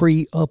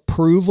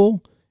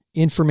 Pre-approval,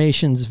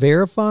 information's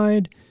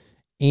verified,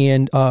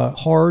 and a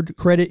hard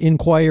credit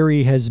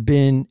inquiry has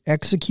been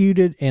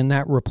executed, and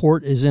that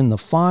report is in the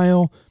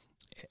file.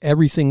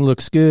 Everything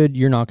looks good.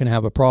 You're not going to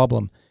have a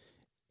problem.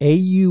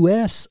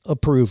 AUS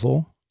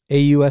approval,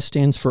 AUS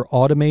stands for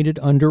Automated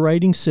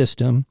Underwriting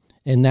System,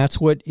 and that's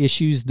what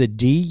issues the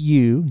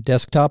DU,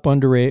 Desktop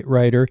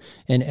Underwriter,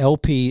 and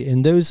LP.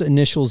 And those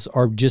initials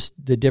are just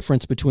the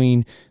difference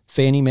between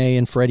Fannie Mae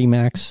and Freddie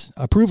Mac's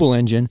approval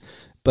engine.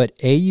 But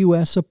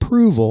AUS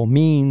approval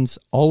means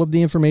all of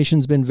the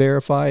information's been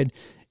verified,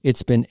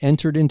 it's been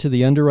entered into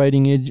the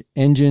underwriting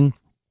engine,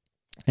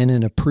 and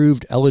an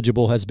approved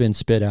eligible has been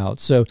spit out.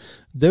 So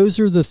those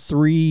are the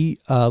three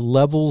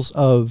levels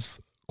of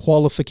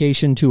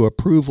qualification to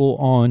approval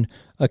on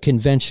a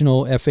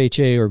conventional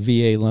FHA or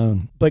VA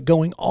loan. But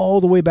going all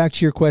the way back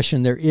to your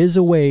question, there is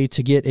a way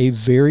to get a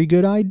very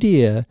good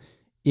idea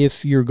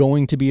if you're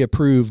going to be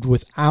approved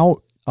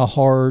without a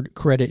hard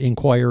credit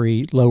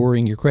inquiry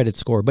lowering your credit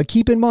score. But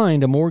keep in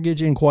mind, a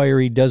mortgage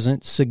inquiry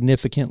doesn't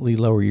significantly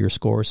lower your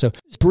score. So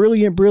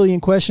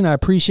brilliant question. I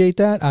appreciate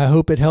that. I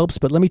hope it helps.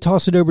 But let me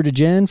toss it over to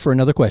Jen for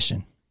another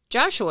question.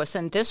 Joshua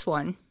sent this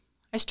one.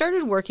 I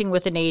started working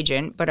with an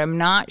agent, but I'm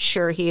not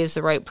sure he is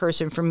the right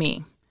person for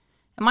me.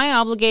 Am I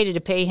obligated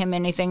to pay him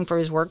anything for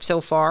his work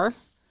so far?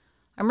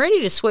 I'm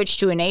ready to switch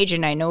to an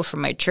agent I know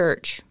from my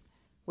church.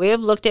 We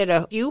have looked at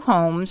a few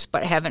homes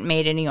but haven't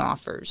made any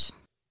offers.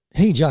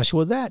 Hey,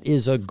 Joshua, that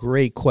is a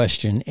great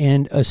question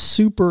and a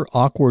super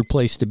awkward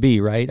place to be,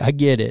 right? I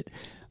get it.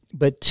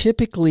 But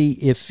typically,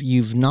 if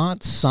you've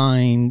not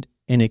signed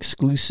an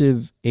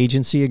exclusive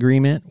agency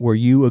agreement where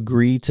you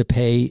agree to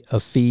pay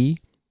a fee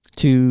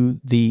to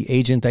the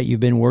agent that you've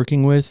been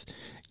working with,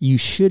 you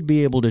should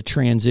be able to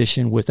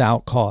transition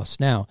without cost.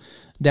 Now,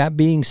 that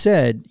being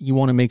said, you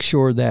want to make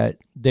sure that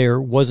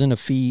there wasn't a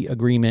fee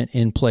agreement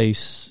in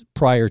place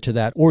prior to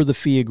that, or the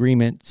fee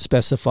agreement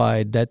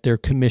specified that their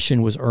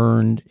commission was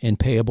earned and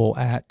payable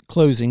at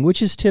closing,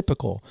 which is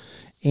typical.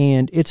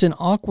 And it's an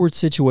awkward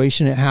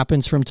situation. It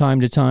happens from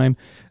time to time,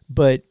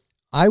 but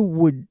I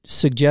would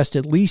suggest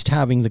at least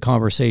having the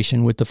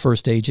conversation with the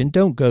first agent.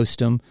 Don't ghost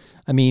them.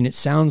 I mean, it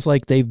sounds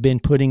like they've been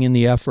putting in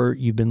the effort.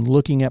 You've been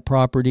looking at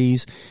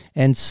properties.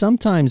 And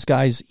sometimes,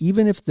 guys,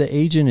 even if the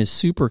agent is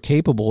super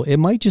capable, it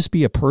might just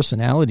be a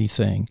personality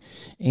thing.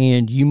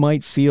 And you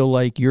might feel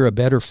like you're a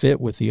better fit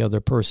with the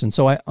other person.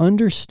 So I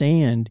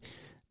understand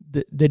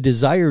the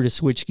desire to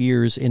switch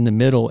gears in the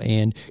middle,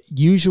 and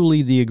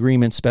usually the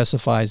agreement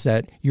specifies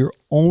that you're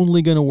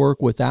only going to work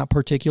with that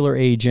particular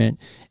agent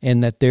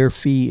and that their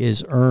fee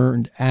is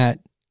earned at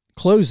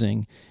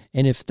closing.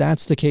 And if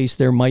that's the case,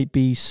 there might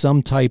be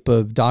some type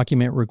of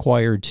document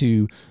required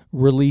to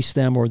release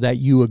them, or that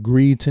you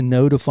agree to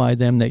notify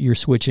them that you're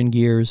switching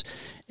gears.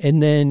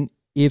 And then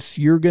if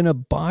you're going to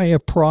buy a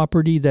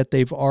property that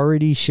they've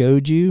already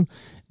showed you,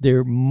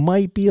 there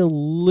might be a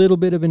little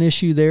bit of an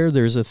issue there.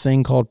 There's a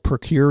thing called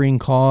procuring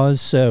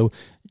cause. So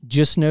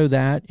just know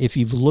that if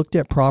you've looked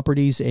at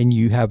properties and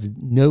you have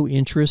no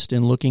interest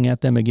in looking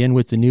at them again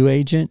with the new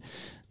agent,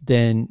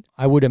 then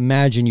I would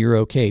imagine you're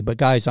okay. But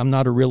guys, I'm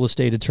not a real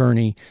estate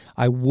attorney.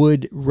 I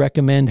would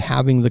recommend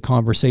having the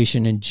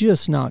conversation and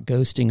just not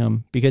ghosting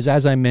them, because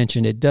as I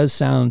mentioned, it does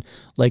sound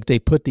like they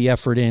put the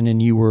effort in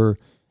and you were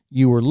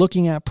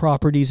looking at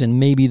properties, and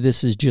maybe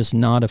this is just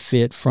not a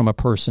fit from a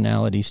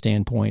personality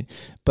standpoint.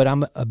 But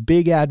I'm a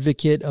big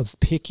advocate of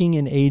picking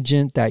an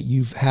agent that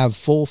you have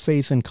full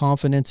faith and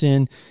confidence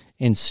in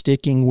and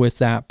sticking with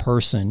that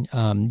person.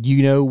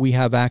 We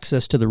have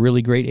access to the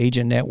Really Great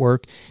Agent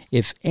Network.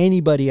 If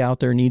anybody out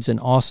there needs an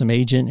awesome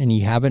agent and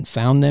you haven't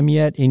found them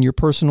yet in your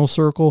personal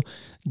circle,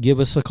 give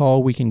us a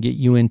call. We can get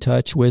you in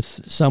touch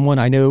with someone.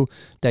 I know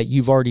that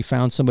you've already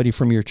found somebody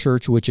from your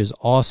church, which is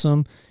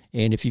awesome.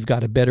 And if you've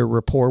got a better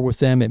rapport with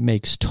them, it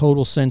makes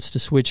total sense to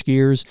switch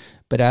gears.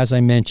 But as I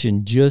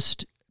mentioned,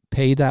 just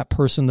pay that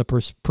person the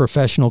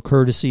professional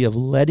courtesy of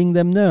letting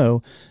them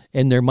know.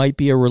 And there might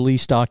be a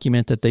release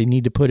document that they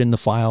need to put in the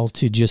file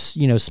to just,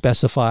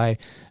 specify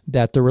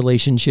that the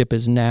relationship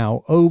is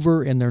now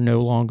over and they're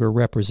no longer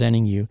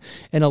representing you.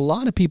 And a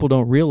lot of people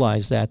don't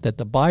realize that the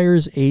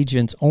buyer's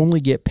agents only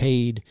get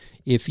paid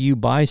if you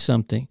buy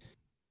something.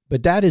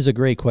 But that is a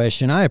great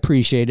question. I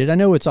appreciate it. I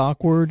know it's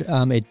awkward.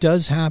 It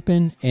does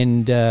happen.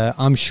 And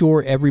I'm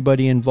sure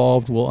everybody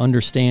involved will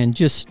understand.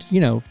 Just,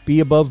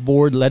 be above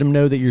board. Let them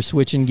know that you're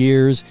switching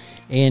gears.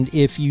 And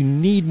if you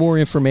need more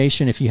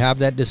information, if you have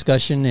that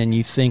discussion and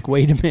you think,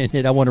 wait a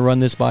minute, I want to run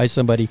this by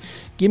somebody,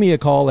 give me a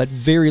call. At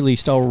very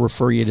least, I'll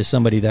refer you to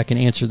somebody that can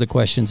answer the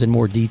questions in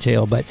more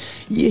detail. But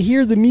you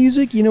hear the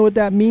music. You know what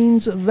that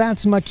means.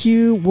 That's my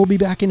cue. We'll be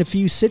back in a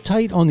few. Sit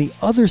tight. On the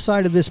other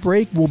side of this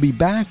break, we'll be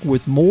back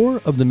with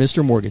more of the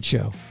Mr. Mortgage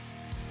Show.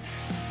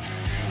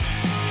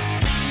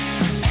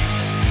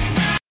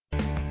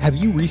 Have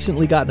you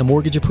recently gotten a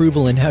mortgage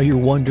approval and now you're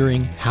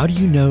wondering, how do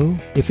you know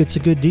if it's a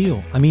good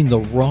deal? I mean, the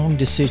wrong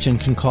decision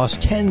can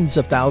cost tens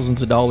of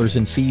thousands of dollars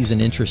in fees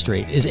and interest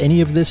rate. Is any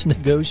of this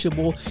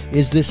negotiable?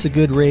 Is this a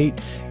good rate?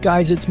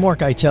 Guys, it's Mark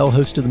Eitel,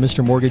 host of the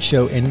Mr. Mortgage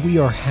Show, and we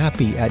are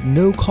happy at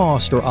no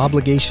cost or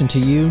obligation to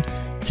you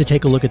to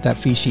take a look at that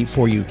fee sheet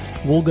for you.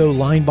 We'll go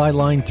line by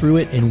line through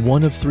it, and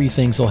one of three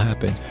things will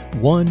happen.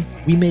 One,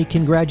 we may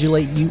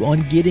congratulate you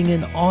on getting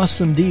an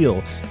awesome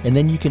deal, and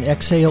then you can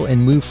exhale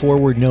and move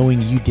forward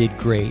knowing you did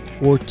great.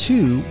 Or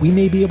two, we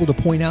may be able to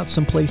point out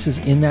some places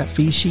in that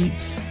fee sheet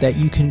that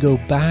you can go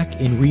back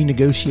and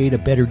renegotiate a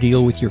better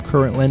deal with your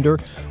current lender.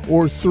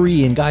 Or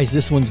three, and guys,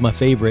 this one's my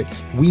favorite,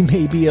 we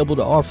may be able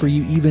to offer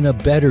you even a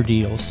better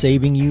deal,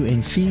 saving you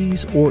in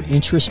fees or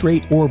interest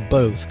rate or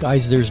both.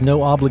 Guys, there's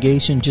no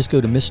obligation. Just go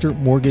to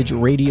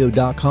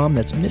MrMortgageRadio.com.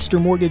 That's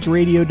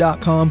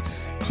MrMortgageRadio.com.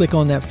 Click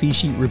on that fee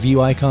sheet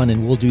review icon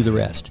and we'll do the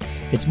rest.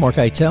 It's Mark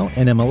Eitel,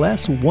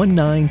 NMLS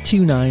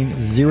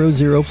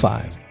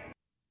 1929005.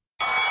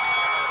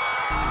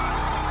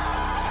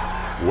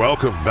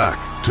 Welcome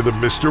back to the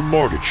Mr.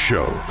 Mortgage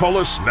Show. Call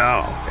us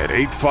now at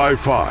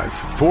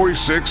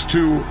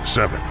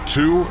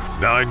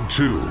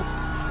 855-462-7292.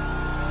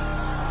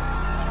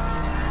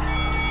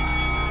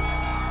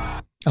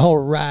 All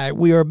right,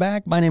 we are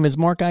back. My name is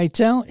Mark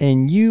Eitel,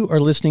 and you are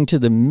listening to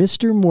the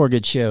Mr.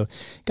 Mortgage Show.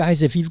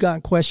 Guys, if you've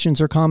got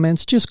questions or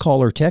comments, just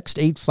call or text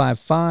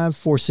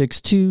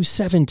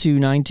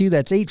 855-462-7292.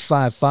 That's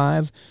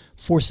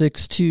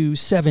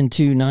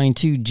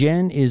 855-462-7292.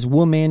 Jen is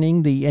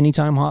womanning the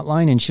Anytime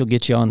hotline, and she'll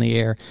get you on the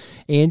air.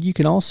 And you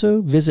can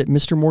also visit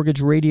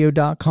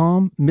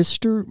MrMortgageRadio.com,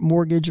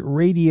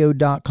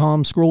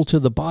 MrMortgageRadio.com. Scroll to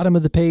the bottom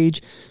of the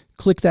page.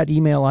 Click that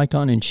email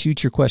icon and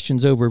shoot your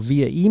questions over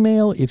via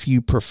email if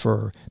you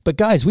prefer. But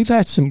guys, we've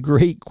had some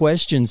great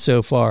questions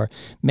so far.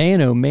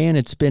 Man, oh man,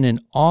 it's been an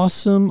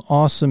awesome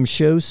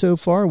show so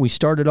far. We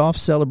started off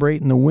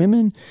celebrating the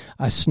women.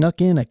 I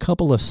snuck in a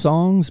couple of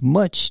songs,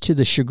 much to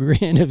the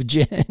chagrin of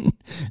Jen.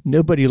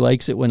 Nobody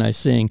likes it when I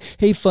sing.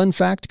 Hey, fun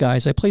fact,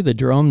 guys, I play the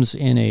drums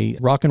in a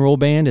rock and roll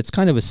band. It's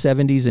kind of a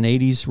 70s and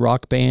 80s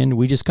rock band.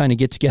 We just kind of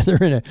get together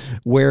in a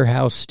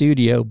warehouse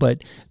studio,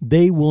 but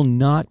they will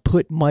not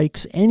put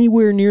mics anywhere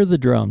near the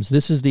drums.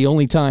 This is the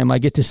only time I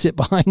get to sit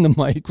behind the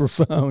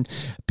microphone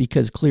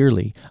because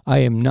clearly I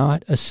am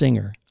not a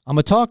singer. I'm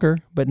a talker,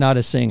 but not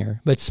a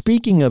singer. But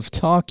speaking of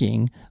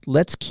talking,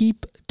 let's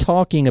keep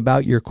talking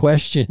about your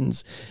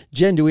questions.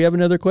 Jen, do we have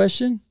another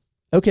question?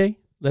 Okay,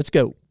 let's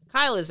go.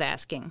 Kyle is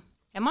asking,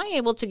 am I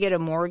able to get a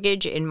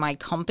mortgage in my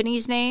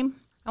company's name?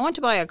 I want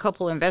to buy a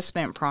couple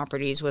investment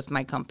properties with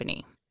my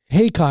company.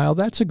 Hey, Kyle,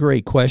 that's a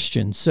great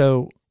question.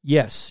 So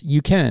yes,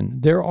 you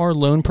can. There are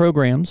loan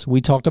programs.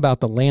 We talk about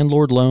the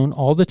landlord loan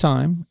all the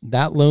time.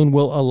 That loan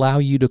will allow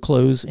you to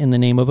close in the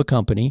name of a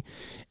company.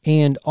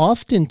 And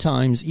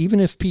oftentimes, even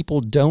if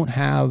people don't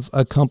have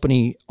a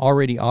company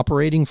already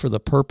operating for the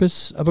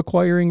purpose of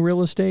acquiring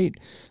real estate,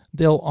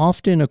 they'll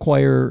often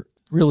acquire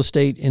real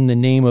estate in the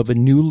name of a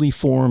newly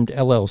formed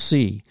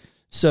LLC.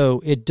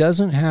 So it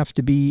doesn't have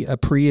to be a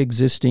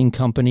pre-existing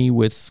company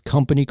with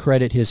company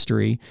credit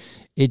history.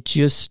 It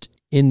just,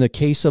 in the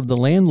case of the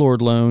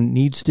landlord loan,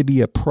 needs to be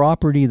a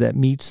property that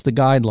meets the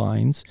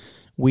guidelines.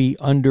 We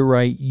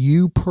underwrite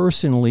you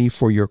personally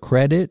for your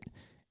credit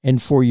and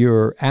for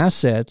your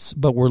assets,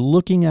 but we're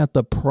looking at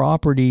the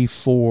property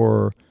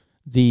for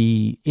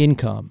the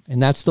income, and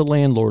that's the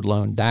landlord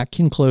loan. That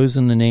can close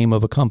in the name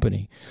of a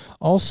company.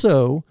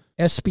 Also,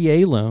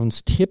 SBA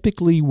loans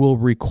typically will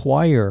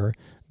require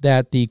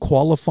that the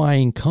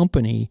qualifying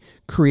company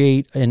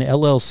create an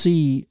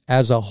LLC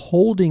as a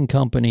holding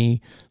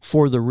company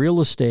for the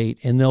real estate,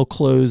 and they'll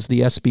close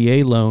the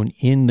SBA loan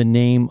in the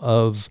name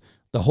of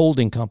the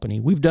holding company.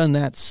 We've done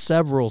that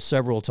several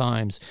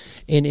times.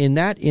 And in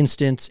that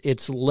instance,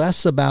 it's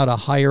less about a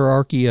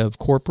hierarchy of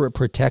corporate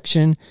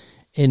protection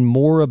and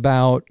more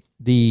about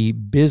the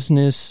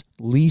business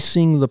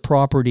leasing the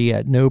property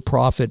at no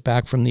profit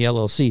back from the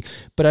LLC.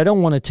 But I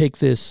don't want to take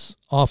this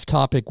off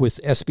topic with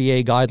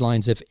SBA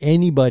guidelines. If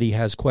anybody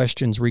has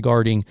questions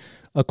regarding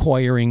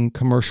acquiring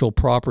commercial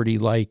property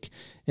like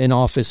an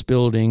office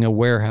building, a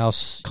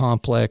warehouse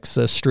complex,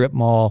 a strip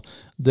mall,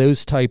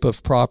 those type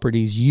of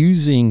properties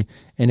using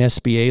an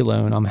SBA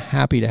loan, I'm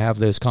happy to have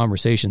those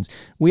conversations.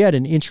 We had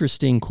an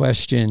interesting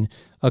question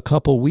a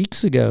couple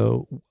weeks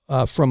ago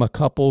from a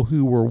couple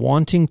who were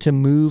wanting to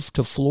move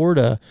to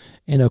Florida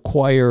and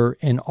acquire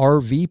an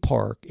RV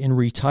park and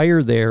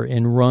retire there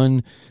and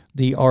run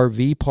the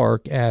RV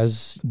park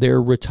as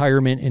their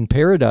retirement in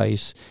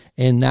paradise.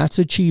 And that's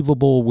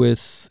achievable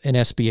with an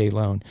SBA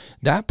loan.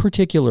 That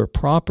particular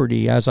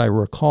property, as I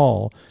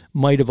recall,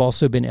 might have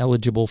also been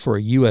eligible for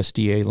a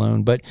USDA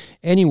loan. But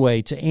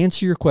anyway, to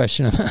answer your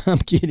question, I'm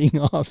getting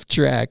off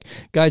track.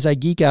 Guys, I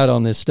geek out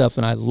on this stuff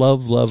and I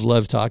love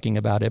talking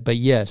about it. But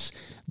yes,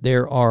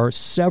 there are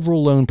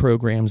several loan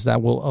programs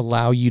that will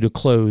allow you to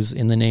close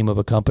in the name of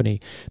a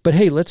company. But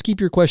hey, let's keep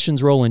your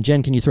questions rolling.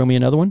 Jen, can you throw me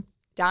another one?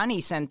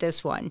 Donnie sent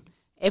this one.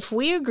 If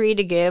we agree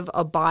to give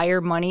a buyer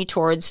money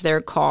towards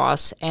their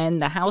costs and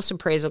the house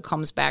appraisal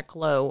comes back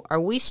low, are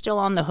we still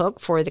on the hook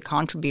for the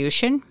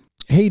contribution?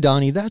 Hey,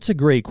 Donnie, that's a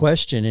great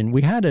question. And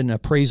we had an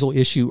appraisal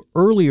issue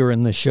earlier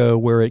in the show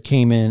where it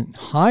came in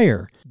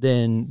higher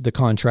than the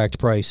contract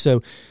price.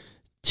 So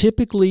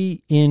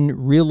typically in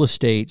real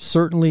estate,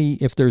 certainly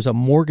if there's a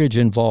mortgage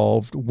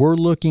involved, we're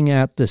looking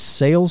at the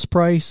sales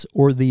price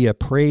or the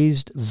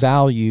appraised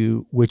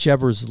value,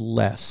 whichever's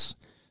less.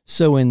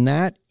 So in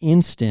that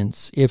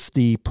instance, if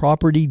the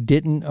property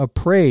didn't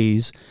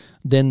appraise,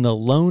 then the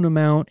loan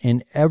amount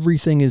and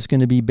everything is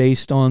going to be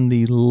based on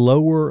the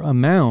lower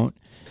amount.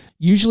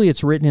 Usually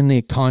it's written in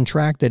the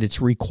contract that it's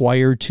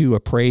required to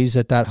appraise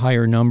at that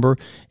higher number.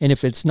 And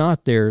if it's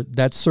not there,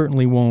 that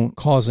certainly won't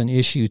cause an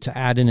issue to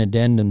add an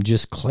addendum,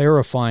 just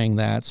clarifying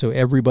that so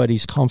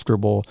everybody's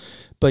comfortable.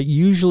 But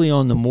usually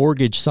on the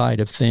mortgage side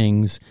of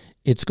things,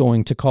 it's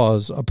going to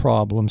cause a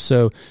problem.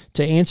 So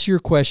to answer your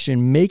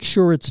question, make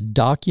sure it's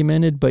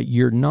documented, but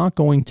you're not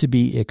going to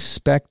be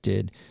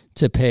expected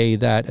to pay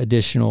that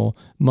additional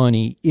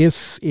money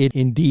if it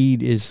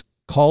indeed is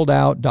called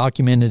out,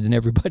 documented, and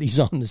everybody's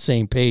on the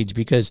same page,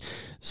 because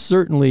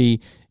certainly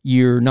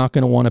you're not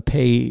going to want to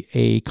pay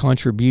a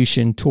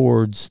contribution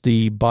towards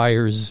the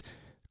buyer's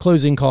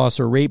closing costs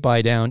or rate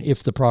buy down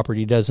if the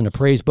property doesn't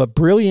appraise. But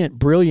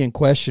brilliant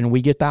question.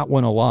 We get that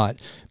one a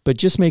lot, but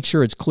just make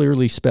sure it's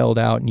clearly spelled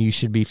out and you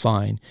should be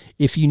fine.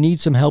 If you need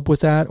some help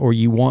with that, or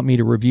you want me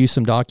to review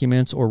some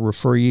documents or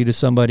refer you to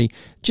somebody,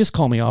 just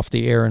call me off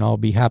the air and I'll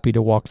be happy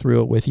to walk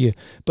through it with you.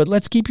 But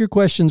let's keep your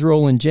questions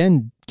rolling.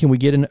 Jen, can we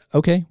get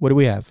okay, what do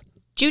we have?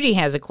 Judy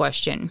has a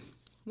question.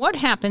 What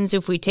happens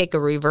if we take a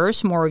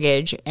reverse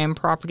mortgage and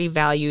property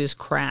values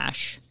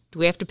crash? Do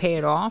we have to pay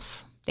it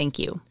off? Thank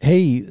you.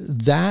 Hey,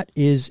 that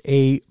is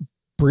a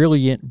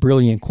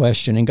brilliant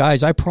question. And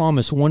guys, I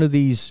promise one of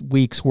these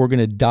weeks we're going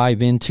to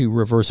dive into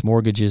reverse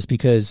mortgages,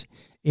 because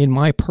in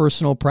my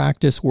personal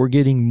practice, we're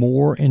getting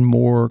more and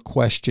more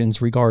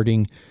questions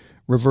regarding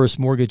reverse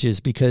mortgages,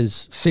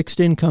 because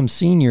fixed income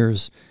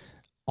seniors,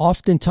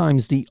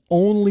 oftentimes the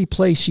only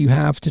place you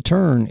have to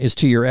turn is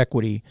to your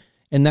equity.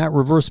 And that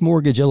reverse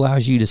mortgage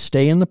allows you to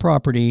stay in the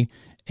property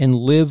and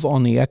live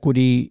on the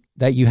equity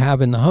that you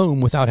have in the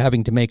home without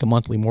having to make a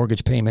monthly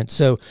mortgage payment.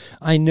 So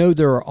I know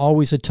there are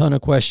always a ton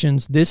of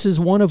questions. This is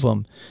one of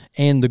them.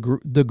 And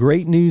the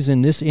great news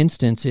in this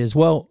instance is,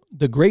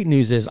 the great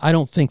news is I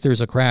don't think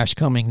there's a crash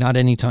coming, not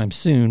anytime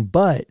soon.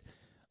 But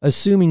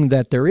assuming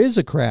that there is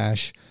a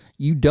crash,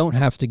 you don't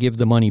have to give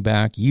the money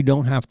back. You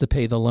don't have to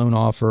pay the loan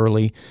off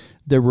early.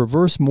 The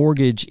reverse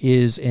mortgage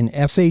is an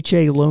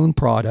FHA loan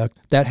product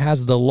that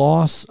has the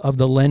loss of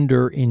the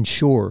lender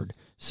insured.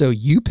 So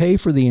you pay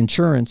for the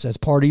insurance as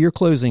part of your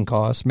closing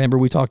costs. Remember,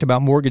 we talked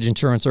about mortgage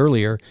insurance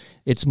earlier.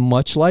 It's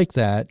much like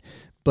that.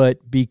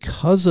 But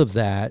because of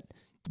that,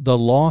 the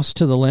loss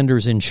to the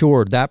lender's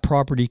insured, that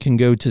property can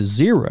go to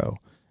zero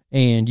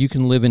and you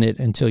can live in it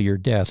until your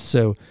death.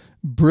 So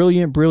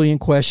brilliant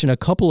question. A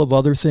couple of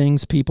other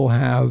things people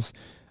have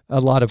a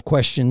lot of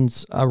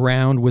questions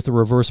around with the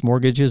reverse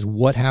mortgages.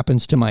 What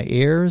happens to my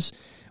heirs?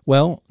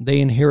 Well, they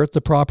inherit the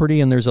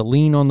property and there's a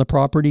lien on the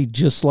property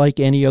just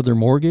like any other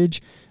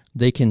mortgage.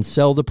 They can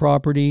sell the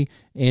property,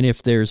 and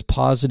if there's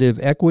positive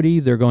equity,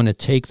 they're going to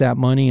take that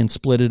money and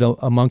split it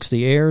amongst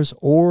the heirs,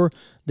 or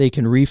they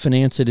can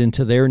refinance it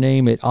into their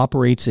name. It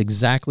operates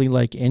exactly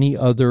like any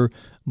other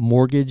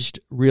mortgaged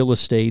real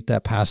estate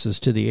that passes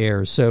to the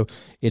heirs. So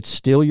it's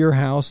still your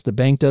house. The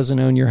bank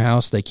doesn't own your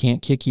house. They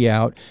can't kick you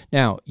out.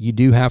 Now, you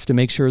do have to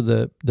make sure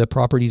the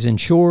property's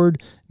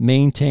insured,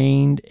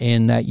 maintained,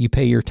 and that you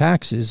pay your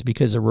taxes,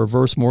 because a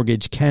reverse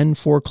mortgage can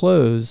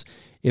foreclose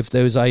if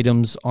those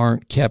items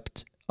aren't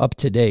kept up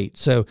to date.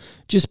 So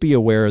just be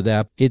aware of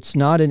that. It's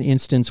not an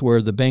instance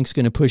where the bank's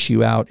going to push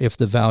you out if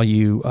the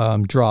value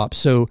drops.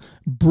 So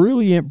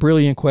brilliant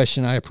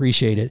question. I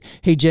appreciate it.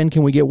 Hey, Jen,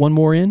 can we get one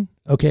more in?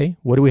 Okay,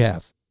 what do we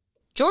have?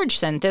 George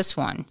sent this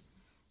one.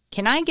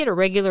 Can I get a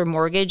regular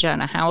mortgage on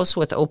a house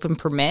with open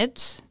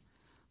permits?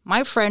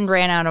 My friend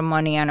ran out of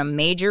money on a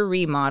major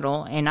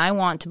remodel, and I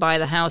want to buy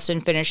the house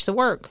and finish the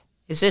work.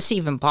 Is this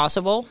even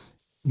possible?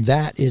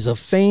 That is a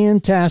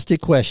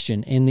fantastic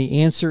question, and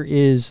the answer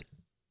is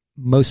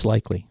most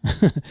likely.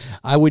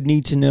 I would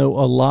need to know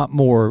a lot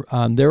more.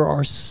 There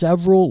are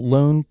several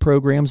loan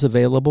programs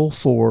available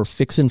for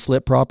fix and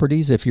flip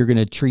properties. If you're going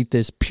to treat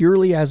this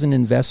purely as an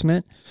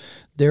investment,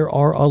 there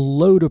are a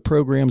load of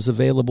programs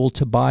available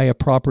to buy a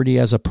property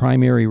as a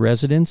primary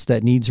residence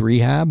that needs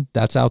rehab.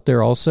 That's out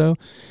there also.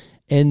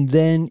 And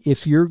then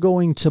if you're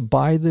going to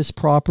buy this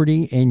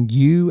property and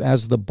you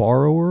as the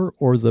borrower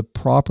or the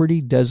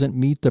property doesn't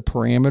meet the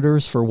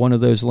parameters for one of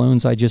those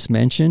loans I just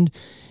mentioned,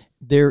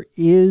 there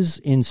is,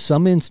 in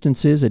some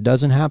instances, it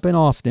doesn't happen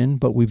often,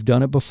 but we've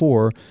done it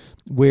before,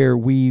 where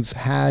we've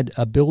had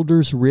a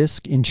builder's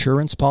risk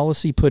insurance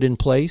policy put in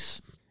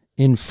place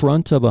in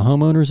front of a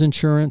homeowner's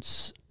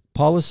insurance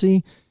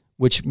policy,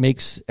 which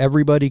makes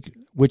everybody,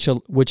 which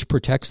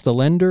protects the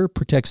lender,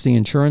 protects the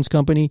insurance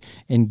company,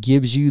 and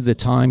gives you the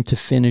time to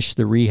finish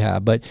the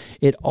rehab. But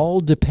it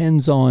all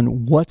depends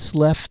on what's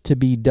left to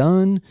be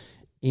done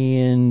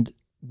and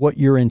what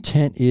your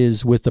intent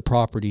is with the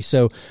property.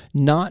 So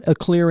not a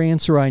clear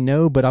answer, I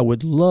know, but I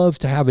would love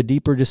to have a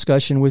deeper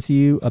discussion with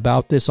you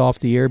about this off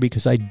the air,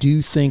 because I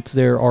do think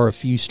there are a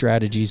few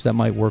strategies that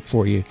might work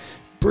for you.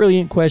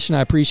 Brilliant question.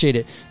 I appreciate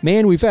it.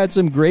 Man, we've had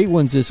some great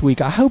ones this week.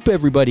 I hope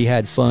everybody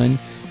had fun.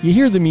 You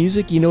hear the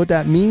music, you know what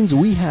that means.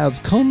 We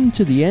have come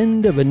to the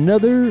end of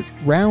another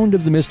round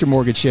of the Mr.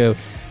 Mortgage Show.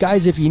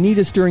 Guys, if you need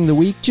us during the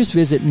week, just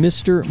visit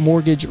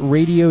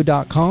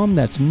MrMortgageRadio.com.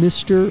 That's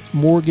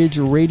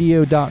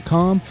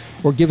MrMortgageRadio.com.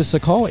 Or give us a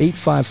call,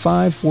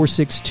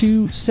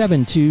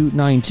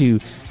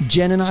 855-462-7292.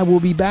 Jen and I will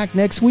be back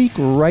next week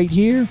right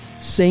here,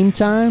 same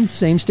time,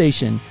 same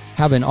station.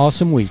 Have an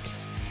awesome week.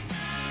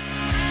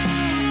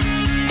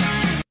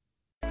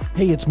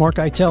 Hey, it's Mark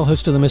Eitel,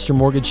 host of the Mr.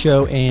 Mortgage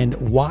Show, and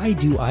why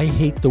do I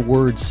hate the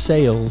word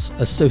sales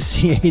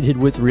associated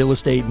with real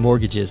estate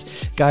mortgages?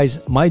 Guys,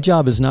 my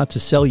job is not to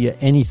sell you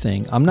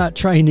anything. I'm not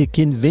trying to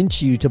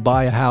convince you to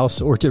buy a house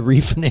or to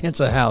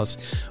refinance a house.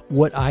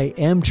 What I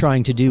am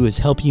trying to do is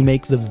help you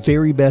make the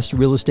very best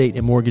real estate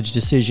and mortgage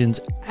decisions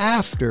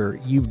after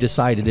you've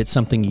decided it's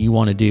something you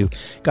want to do.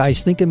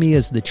 Guys, think of me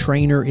as the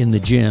trainer in the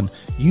gym.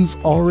 You've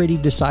already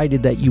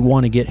decided that you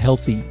want to get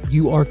healthy.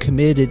 You are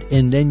committed,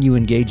 and then you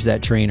engage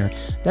that trainer.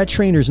 That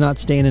trainer's not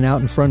standing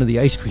out in front of the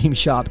ice cream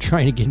shop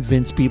trying to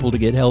convince people to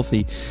get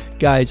healthy.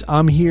 Guys,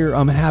 I'm here.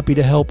 I'm happy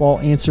to help. I'll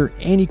answer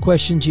any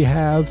questions you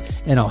have,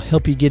 and I'll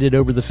help you get it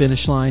over the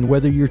finish line,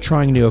 whether you're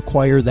trying to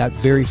acquire that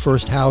very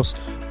first house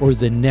or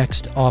the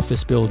next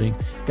office building.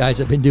 Guys,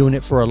 I've been doing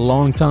it for a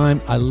long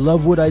time. I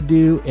love what I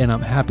do, and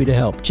I'm happy to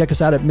help. Check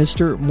us out at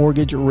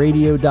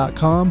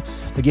MrMortgageRadio.com.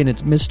 Again,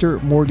 it's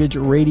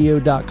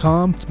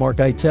MrMortgageRadio.com. It's Mark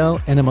Eitel,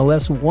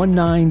 NMLS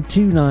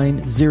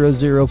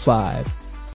 1929005.